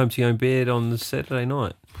can't go home to your own bed on the Saturday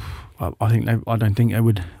night. Well, I don't think they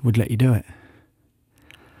would let you do it.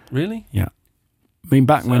 Really? Yeah. I mean,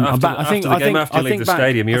 back when after I think after you leave the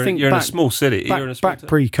stadium, you're in back, a small city. You're in a small back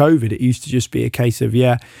pre-COVID, it used to just be a case of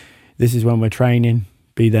this is when we're training,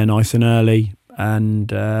 be there nice and early,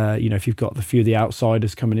 and if you've got a few of the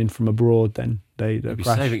outsiders coming in from abroad, then you'd be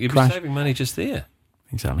saving money just there.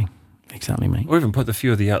 Exactly, mate. Or even put the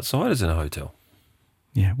few of the outsiders in a hotel.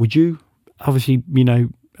 Yeah. Would you obviously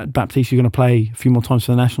at Baptiste, you're going to play a few more times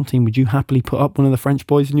for the national team? Would you happily put up one of the French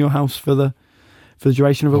boys in your house for the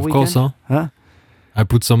duration of a weekend? Of course, huh? I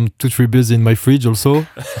put some 2-3 beers in my fridge also.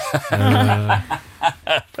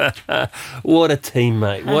 What a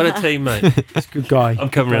teammate! What a teammate! He's a good guy. I'm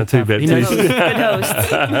coming around too, He knows. Baptiste.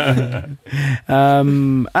 Good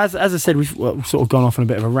host. As I said, we've sort of gone off on a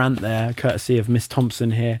bit of a rant there, courtesy of Miss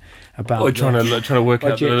Thompson here about. We're trying to work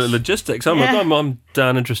out the budgets. logistics. I'm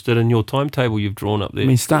darn interested in your timetable you've drawn up there. I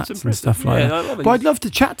mean, stats and stuff like that. I love it. But I'd love to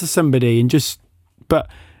chat to somebody and but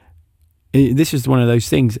this is one of those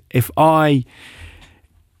things. If I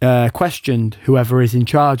questioned whoever is in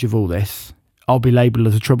charge of all this, I'll be labelled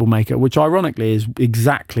as a troublemaker, which ironically is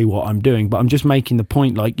exactly what I'm doing. But I'm just making the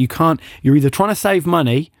point, like, you're either trying to save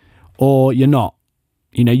money or you're not.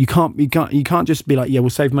 You can't just be like, yeah, we'll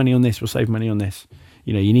save money on this, we'll save money on this.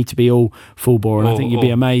 You need to be all full bore, and I think you'd be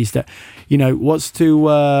amazed at, what's to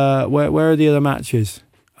where are the other matches?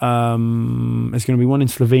 There's going to be one in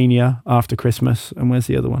Slovenia after Christmas, and where's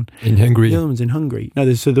the other one? In Hungary. The other one's in Hungary. No,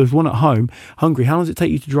 there's one at home. Hungary. How long does it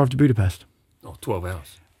take you to drive to Budapest? 12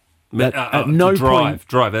 hours. At no point,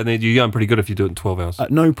 drive. And you're going pretty good if you do it in 12 hours. At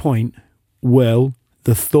no point will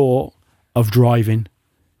the thought of driving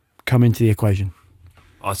come into the equation.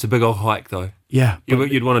 Oh, it's a big old hike, though. Yeah,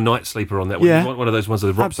 You'd want a night sleeper on that one. Yeah. You want one of those ones that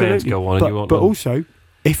the rock bands go on. But also,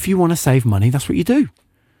 if you want to save money, that's what you do.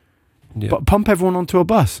 Yeah. But pump everyone onto a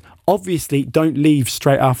bus. Obviously, don't leave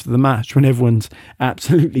straight after the match when everyone's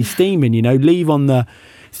absolutely steaming. Leave on the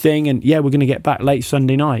thing, and we're going to get back late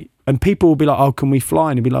Sunday night. And people will be like, "Oh, can we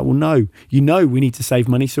fly?" And you'll be like, "Well, no. We need to save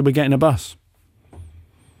money, so we're getting a bus."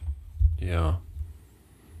 Yeah.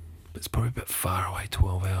 But it's probably a bit far away,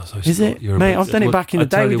 12 hours. Is it? Mate, I've done it back in the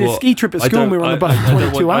day. We did a ski trip at school and we were on the bus for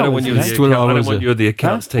 22 hours. I don't want you at the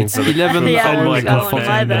accounts team. It's 11 I don't want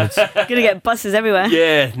hours. either. Gonna get buses everywhere.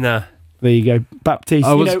 Yeah, nah. There you go, Baptiste.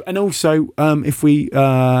 And also, if we,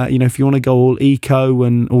 if you want to go all eco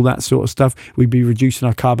and all that sort of stuff, we'd be reducing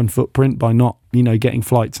our carbon footprint by not, getting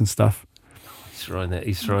flights and stuff.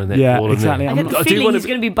 He's throwing that Yeah, ball in exactly. there. I get the do feeling wanna he's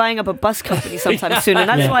going to be buying up a bus company sometime soon, and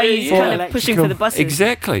that's why he's kind of pushing for the buses.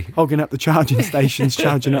 Exactly. Hogging up the charging stations,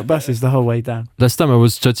 charging up buses the whole way down. Last time I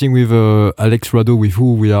was chatting with Alex Rado, with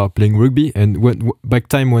who we are playing rugby, and back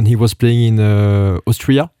time when he was playing in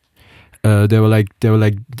Austria, there were like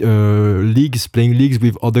playing leagues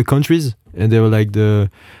with other countries, and they were like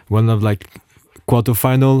one of like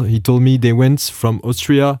quarterfinal. He told me they went from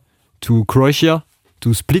Austria to Croatia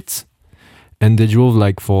to Split, and they drove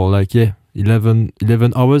like for 11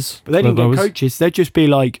 hours. But they didn't get hours. coaches. They'd just be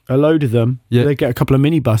like a load of them. Yeah. They'd get a couple of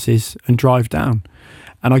minibuses and drive down.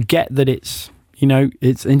 And I get that it's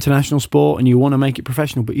international sport and you want to make it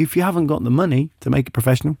professional. But if you haven't got the money to make it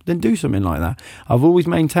professional, then do something like that. I've always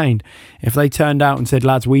maintained if they turned out and said,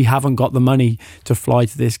 lads, we haven't got the money to fly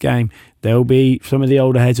to this game, there'll be some of the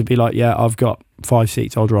older heads would be like, yeah, I've got 5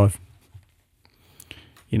 seats, I'll drive.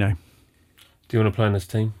 Do you want to play in this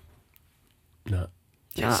team? No.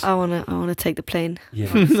 Yes. I want to take the plane.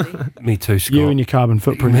 Yeah. Me too, Scott. You and your carbon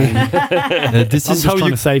footprint. This I'm is just how trying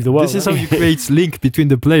you to save the world. This is how you create link between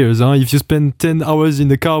the players. If you spend 10 hours in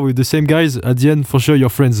the car with the same guys, at the end, for sure, you're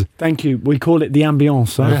friends. Thank you. We call it the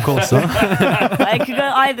ambiance. Of course. It could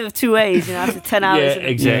go either of two ways. After 10 hours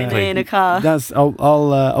in a car.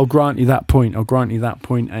 I'll grant you that point.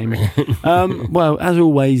 Amy. Well, as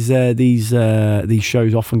always, these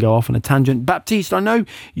shows often go off on a tangent. Baptiste, I know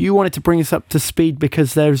you wanted to bring us up to speed because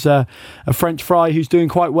there's a French fry who's doing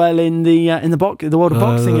quite well in the world of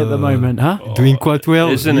boxing at the moment, huh? Doing quite well,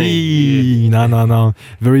 isn't he? No.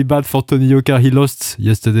 Very bad for Tony Yoka. He lost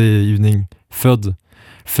yesterday evening. Third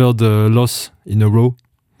loss in a row.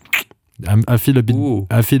 I feel a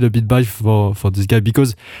bit bad for this guy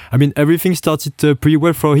because everything started pretty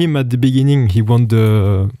well for him at the beginning. He won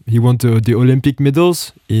the Olympic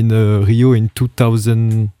medals in Rio in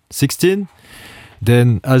 2016.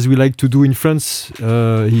 Then, as we like to do in France,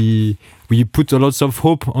 we put a lot of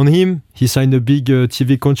hope on him. He signed a big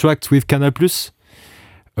TV contract with Canal+,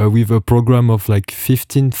 with a program of like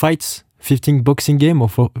 15 fights, 15 boxing game or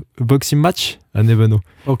for a boxing match. I never know.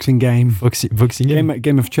 Boxing game. Boxing game.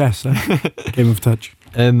 Game of chess. Game of touch.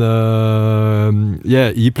 And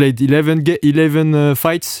he played 11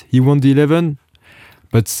 fights. He won the 11.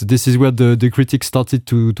 But this is where the critics started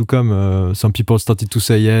to come. Some people started to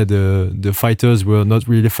say, the fighters were not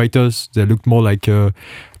really fighters. They looked more like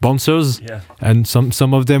bouncers. Yeah. And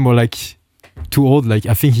some of them were like too old. Like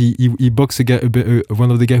I think he boxed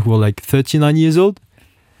one of the guys who were like 39 years old.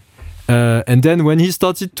 And then when he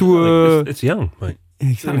started to... it's young, mate.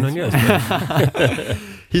 Exactly.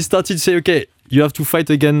 He started to say, okay, you have to fight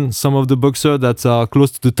against some of the boxers that are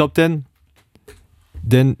close to the top 10.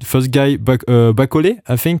 Then first guy, Bakole,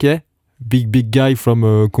 I think, yeah, big guy from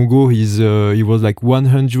Congo. He was like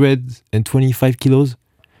 125 kilos.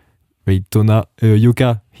 Wait,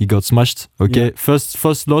 Yoka, he got smashed. Okay, yeah.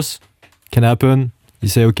 First loss can happen. He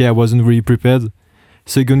say, okay, I wasn't really prepared.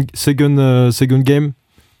 Second game.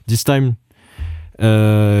 This time,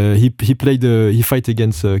 he fight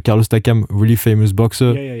against Carlos Takam, really famous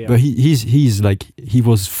boxer. Yeah. But he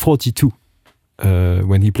was 42.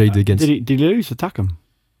 When he played against... Did he lose to Takam?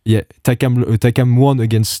 Yeah, Takam won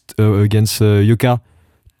against Yoka.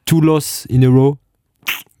 2 losses in a row.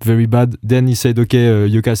 Very bad. Then he said, okay,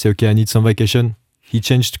 Yoka said, okay, I need some vacation. He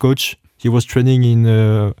changed coach. He was training in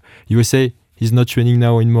USA. He's not training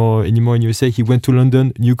now anymore in USA. He went to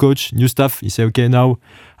London, new coach, new staff. He said, okay, now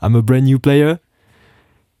I'm a brand new player.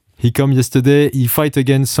 He come yesterday. He fight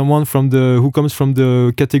against someone who comes from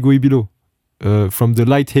the category below, from the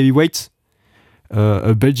light heavyweight.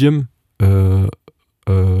 A Belgium,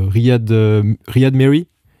 Riyad Mary,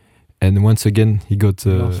 and once again he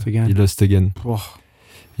lost again. Oh.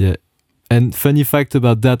 Yeah, and funny fact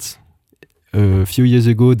about that: a few years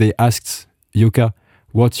ago they asked Yoka,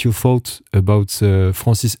 "What's your thought about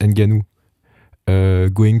Francis Ngannou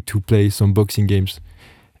going to play some boxing games?"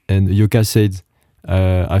 And Yoka said,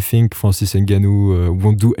 "I think Francis Ngannou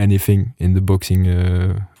won't do anything in the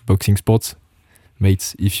boxing sports."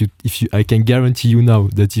 Mates, if you, I can guarantee you now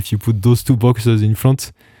that if you put those two boxers in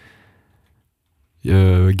front,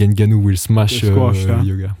 Ngannou will smash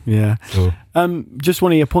Yoga. Yeah. So. Just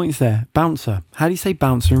one of your points there. Bouncer. How do you say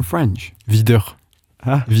bouncer in French? Videur.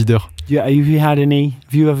 Huh? Videur. Yeah.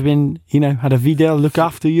 Have you ever been, had a videur look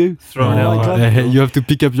after you? Thrown out. You have to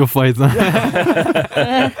pick up your fight.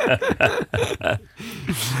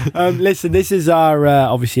 Listen, this is our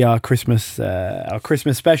obviously our Christmas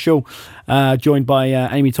special, joined by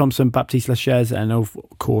Amy Thompson, Baptiste, Lachaise, and of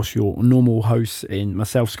course your normal hosts in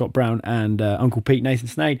myself, Scott Browne, and Uncle Pete, Nathan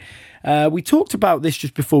Sneyd. We talked about this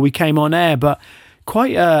just before we came on air, but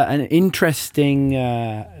quite an interesting,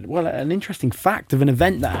 an interesting fact of an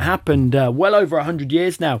event that happened well over 100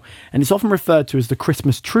 years now, and it's often referred to as the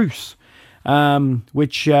Christmas truce,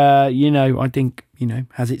 which I think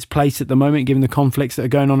has its place at the moment, given the conflicts that are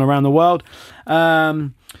going on around the world.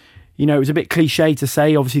 It was a bit cliche to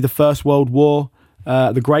say, obviously, the First World War,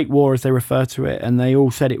 the Great War, as they refer to it, and they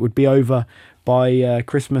all said it would be over by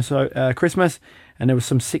Christmas. And there was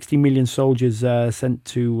some 60 million soldiers sent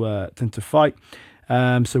to fight.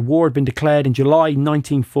 So war had been declared in July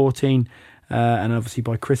 1914, and obviously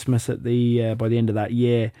by Christmas by the end of that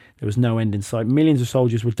year, there was no end in sight. Millions of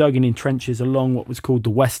soldiers were dug in trenches along what was called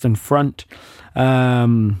the Western Front,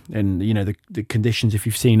 and the conditions. If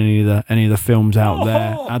you've seen any of the films out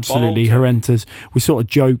there, absolutely horrendous. We sort of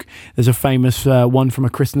joke. There's a famous one from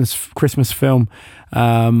a Christmas film,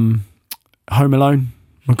 Home Alone.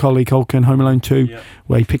 Macaulay Culkin, Home Alone 2,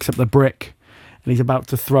 where he picks up the brick and he's about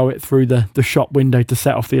to throw it through the shop window to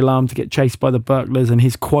set off the alarm to get chased by the burglars. And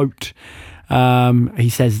his quote, he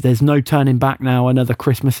says, "There's no turning back now, another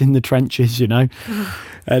Christmas in the trenches," and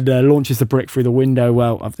launches the brick through the window.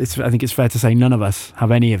 Well, I think it's fair to say none of us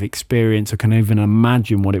have any of experience or can even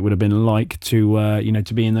imagine what it would have been like to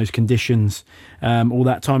be in those conditions all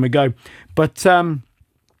that time ago. But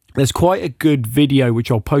there's quite a good video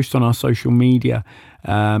which I'll post on our social media.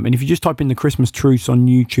 And if you just type in the Christmas truce on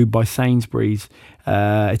YouTube by Sainsbury's,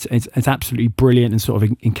 it's absolutely brilliant and sort of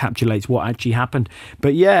encapsulates what actually happened.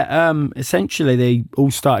 But essentially they all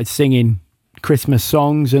started singing Christmas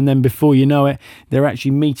songs, and then before you know it, they're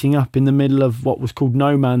actually meeting up in the middle of what was called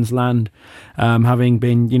no man's land, having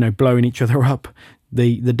been blowing each other up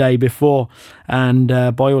the day before. And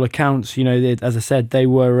by all accounts, as I said, they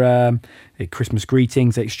were Christmas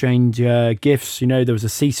greetings, exchange gifts. There was a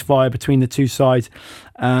ceasefire between the two sides,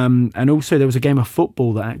 and also there was a game of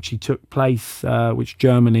football that actually took place, which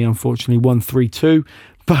Germany unfortunately won 3-2.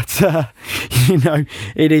 But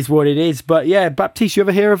it is what it is. But yeah, Baptiste, you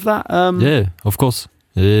ever hear of that? Yeah, of course.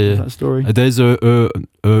 Yeah. That story. There's a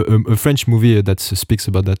French movie that speaks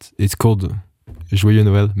about that. It's called Joyeux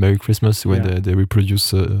Noël, Merry Christmas, where they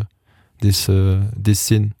reproduce this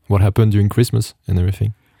scene, what happened during Christmas and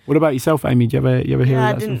everything. What about yourself, Amy? Do you ever hear of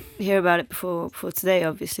that? I didn't hear about it before today,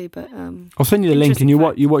 obviously, but I'll send you the link, and you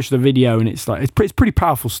watch the video, and it's pretty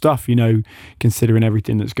powerful stuff, considering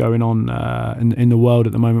everything that's going on in the world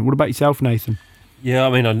at the moment. What about yourself, Nathan? Yeah, I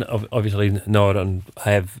mean, obviously, no, I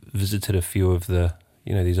have visited a few of the,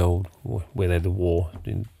 these old where they had the war.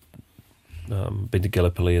 Been to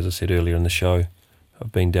Gallipoli, as I said earlier in the show.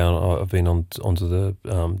 I've been onto the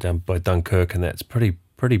down by Dunkirk, and that's pretty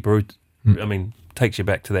brutal. I mean, takes you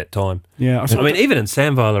back to that time. Yeah, I mean, even in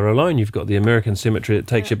Sandvala alone, you've got the American cemetery that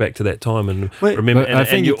takes you back to that time, and remember.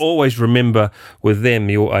 And you always remember with them.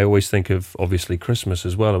 I always think of obviously Christmas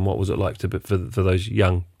as well, and what was it like for those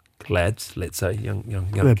young lads, let's say, young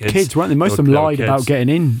kids, weren't they? Most of them lied about getting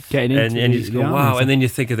in, and you just go, wow. And then you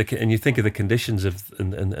think of the conditions of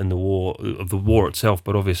the war itself,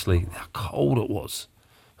 but obviously how cold it was.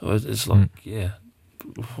 It's like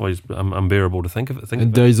always unbearable to think of it.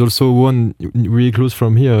 And there is also one really close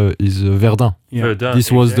from here is Verdun. Yeah. Verdun,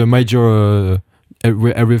 this was the major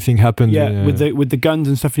where everything happened. Yeah, with the guns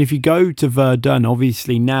and stuff. And if you go to Verdun,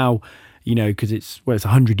 obviously now, because it's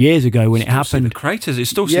 100 years ago when it happened. The craters, it's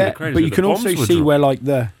still see the craters. But you can also see where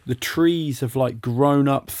the trees have grown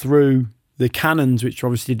up through the cannons, which are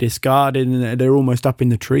obviously discarded, and they're almost up in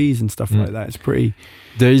the trees and stuff like that. It's pretty.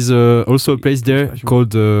 There is also a place there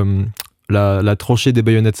called La tranchée des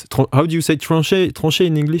baïonnettes. How do you say tranchée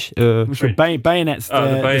in English? Bayonets,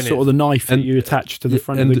 the sort of the knife that you attach to the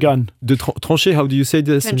front of the gun. The tranchée, how do you say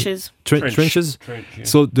this? Trenches. Trenches. Trench, yeah.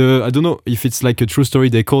 So I don't know if it's like a true story.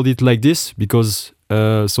 They called it like this because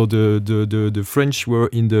the French were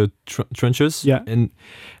in the trenches. Yeah. And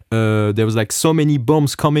there was so many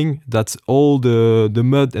bombs coming that all the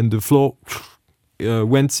mud and the floor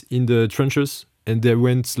went in the trenches, and they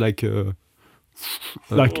went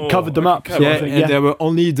covered them up. And there were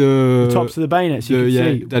only the tops of the bayonets.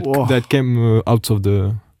 That came out of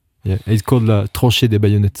the. Yeah, it's called La tranchée des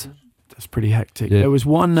baïonnettes. That's pretty hectic. Yeah. There was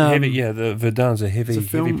one. The Verdun's a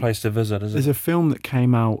heavy place to visit, isn't it? There's a film that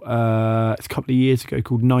came out it's a couple of years ago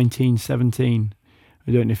called 1917.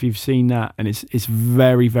 I don't know if you've seen that, and it's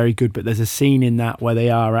very, very good. But there's a scene in that where they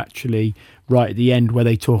are actually right at the end where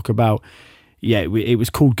they talk about. Yeah, it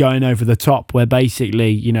was called Going Over the Top, where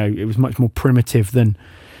basically, it was much more primitive than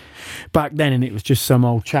back then, and it was just some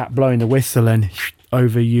old chap blowing the whistle and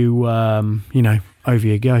over you, over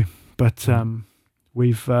you go. But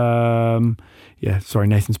We've sorry,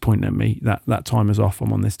 Nathan's pointing at me. That timer's off.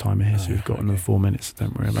 I'm on this timer here, so we've got another 4 minutes.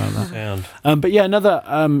 Don't worry about that. But yeah, another.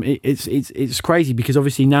 It's crazy because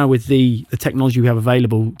obviously now with the technology we have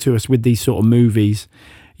available to us with these sort of movies,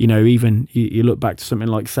 you know, even you look back to something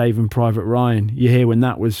like Saving Private Ryan. You hear when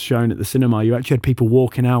that was shown at the cinema, you actually had people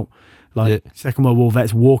walking out, like Second World War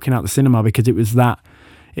vets walking out the cinema because it was that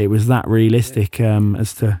realistic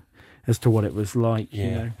as to what it was like. You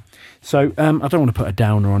know. So I don't want to put a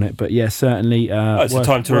downer on it, but yeah, certainly. It's a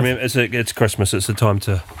time to remember. It's Christmas. It's a time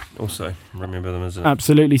to also remember them, isn't it?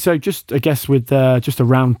 Absolutely. So just, I guess, with just to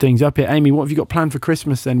round things up here, Amy, what have you got planned for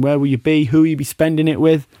Christmas then? Where will you be? Who will you be spending it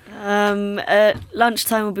with?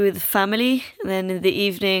 Lunchtime will be with the family, and then in the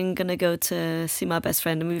evening, gonna go to see my best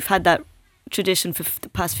friend. And we've had that tradition for the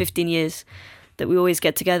past 15 years that we always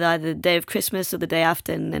get together either the day of Christmas or the day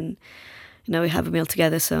after, and then we have a meal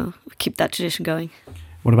together. So we keep that tradition going.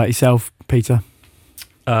 What about yourself, Peter?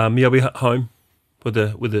 We'll be at home with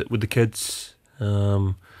the kids.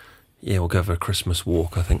 We'll go for a Christmas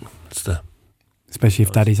walk. I think it's especially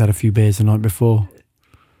if Daddy's had a few beers the night before.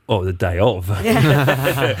 Oh, the day of.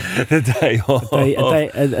 The day of.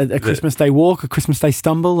 A Christmas Day walk, a Christmas Day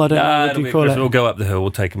stumble. I don't know what do you call it. We'll go up the hill.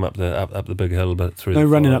 We'll take him up the big hill, but through. No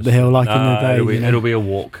running up the hill like in the day. It'll be a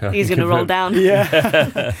walk. He's going to roll down.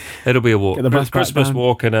 Yeah, it'll be a walk. Get the bus Christmas back down.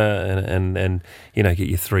 walk and get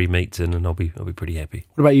your 3 meets in, and I'll be pretty happy.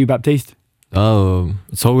 What about you, Baptiste?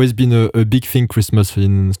 It's always been a big thing, Christmas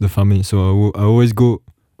in the family. So I always go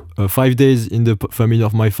 5 days in the family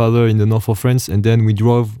of my father in the north of France, and then we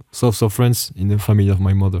drove south of France in the family of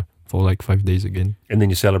my mother for like 5 days again. And then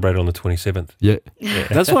you celebrate on the 27th. Yeah.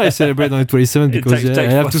 That's why I celebrate on the 27th, because I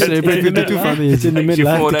have to celebrate with the two families. It's in the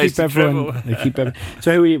middle. They keep everyone.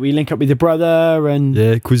 So we link up with your brother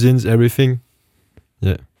and cousins, everything.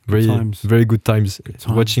 Yeah, very good times.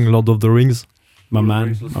 Watching Lord of the Rings. My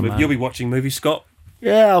man. You'll be watching movies, Scott.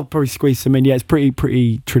 Yeah, I'll probably squeeze some in. Yeah, it's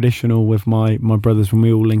pretty traditional with my brothers when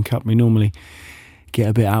we all link up. We normally get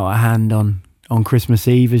a bit out of hand on Christmas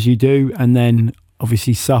Eve, as you do, and then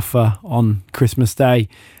obviously suffer on Christmas Day.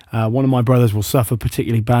 One of my brothers will suffer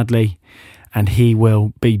particularly badly, and he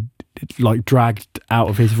will be like dragged out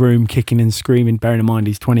of his room, kicking and screaming. Bearing in mind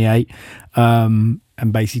he's 28, and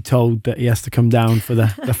basically told that he has to come down for the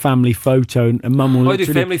family photo. And Mum will do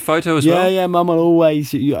family photo as well. Yeah. Mum will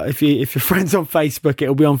always. If your friend's on Facebook,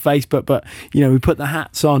 it'll be on Facebook. But we put the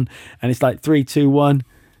hats on, and it's like 3, 2, 1,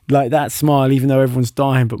 like that smile, even though everyone's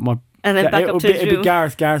dying. But and then back up to his room. It'll be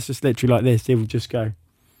Gareth. Gareth's just literally like this. He will just go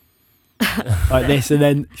like this, and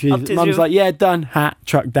then Mum's like, "Yeah, done." Hat,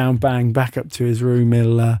 truck down, bang, back up to his room.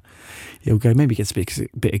 He'll go. Maybe gets a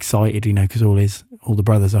bit excited, because all the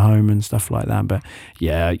brothers are home and stuff like that. But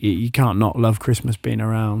yeah, you can't not love Christmas being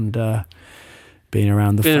around the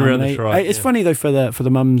family. It's funny though for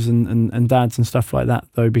the mums and dads and stuff like that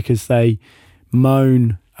though, because they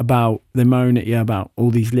moan at you about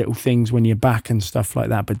all these little things when you're back and stuff like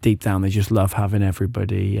that. But deep down, they just love having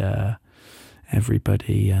everybody bat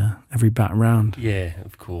around. Yeah,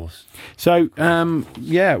 of course. So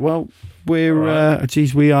well,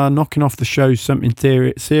 we are knocking off the show something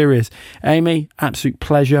serious. Amy, absolute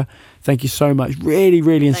pleasure. Thank you so much. Really,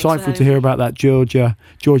 really insightful to hear about that Georgia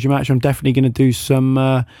match. I'm definitely going to do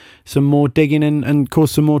some more digging and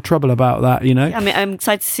cause some more trouble about that. I mean, I'm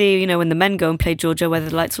excited to see when the men go and play Georgia, whether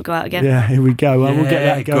the lights will go out again. Yeah, here we go. We'll get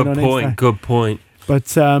that going on Insta. Good point.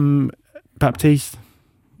 But Baptiste,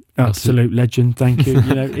 absolute legend. Thank you.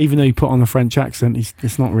 Even though you put on the French accent,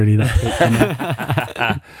 it's not really that big.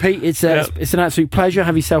 Pete, it's an absolute pleasure.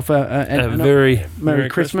 Have yourself a very Merry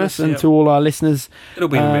Christmas. And to all our listeners, it'll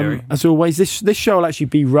be merry. As always, this show will actually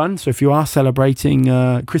be run. So if you are celebrating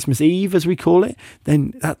Christmas Eve, as we call it,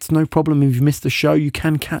 then that's no problem. If you've missed the show, you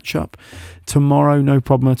can catch up tomorrow. No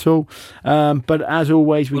problem at all. But as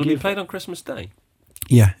always, will it be played on Christmas Day?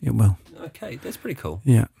 Yeah, it will. Okay, that's pretty cool.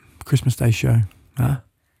 Yeah, Christmas Day show.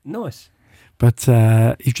 Nice. But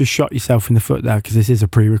you've just shot yourself in the foot there, because this is a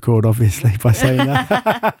pre-record, obviously, by saying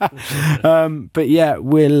that. But yeah,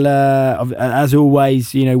 we'll as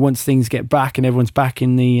always, once things get back and everyone's back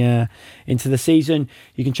in the into the season,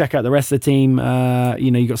 you can check out the rest of the team.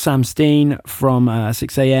 You've got Sam Steen from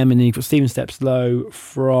 6 a.m. and then you've got Stephen Stepslow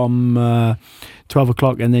from 12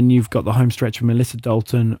 o'clock, and then you've got the home stretch with Melissa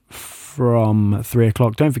Dalton from 3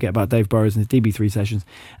 o'clock. Don't forget about Dave Burrows and his DB3 sessions,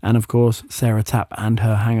 and of course Sarah Tapp and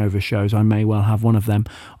her hangover shows. I may well have one of them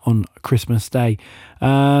on Christmas Day.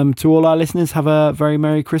 To all our listeners, have a very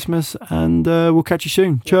Merry Christmas, and we'll catch you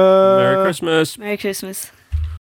soon. Cheers. Merry Christmas. Merry Christmas.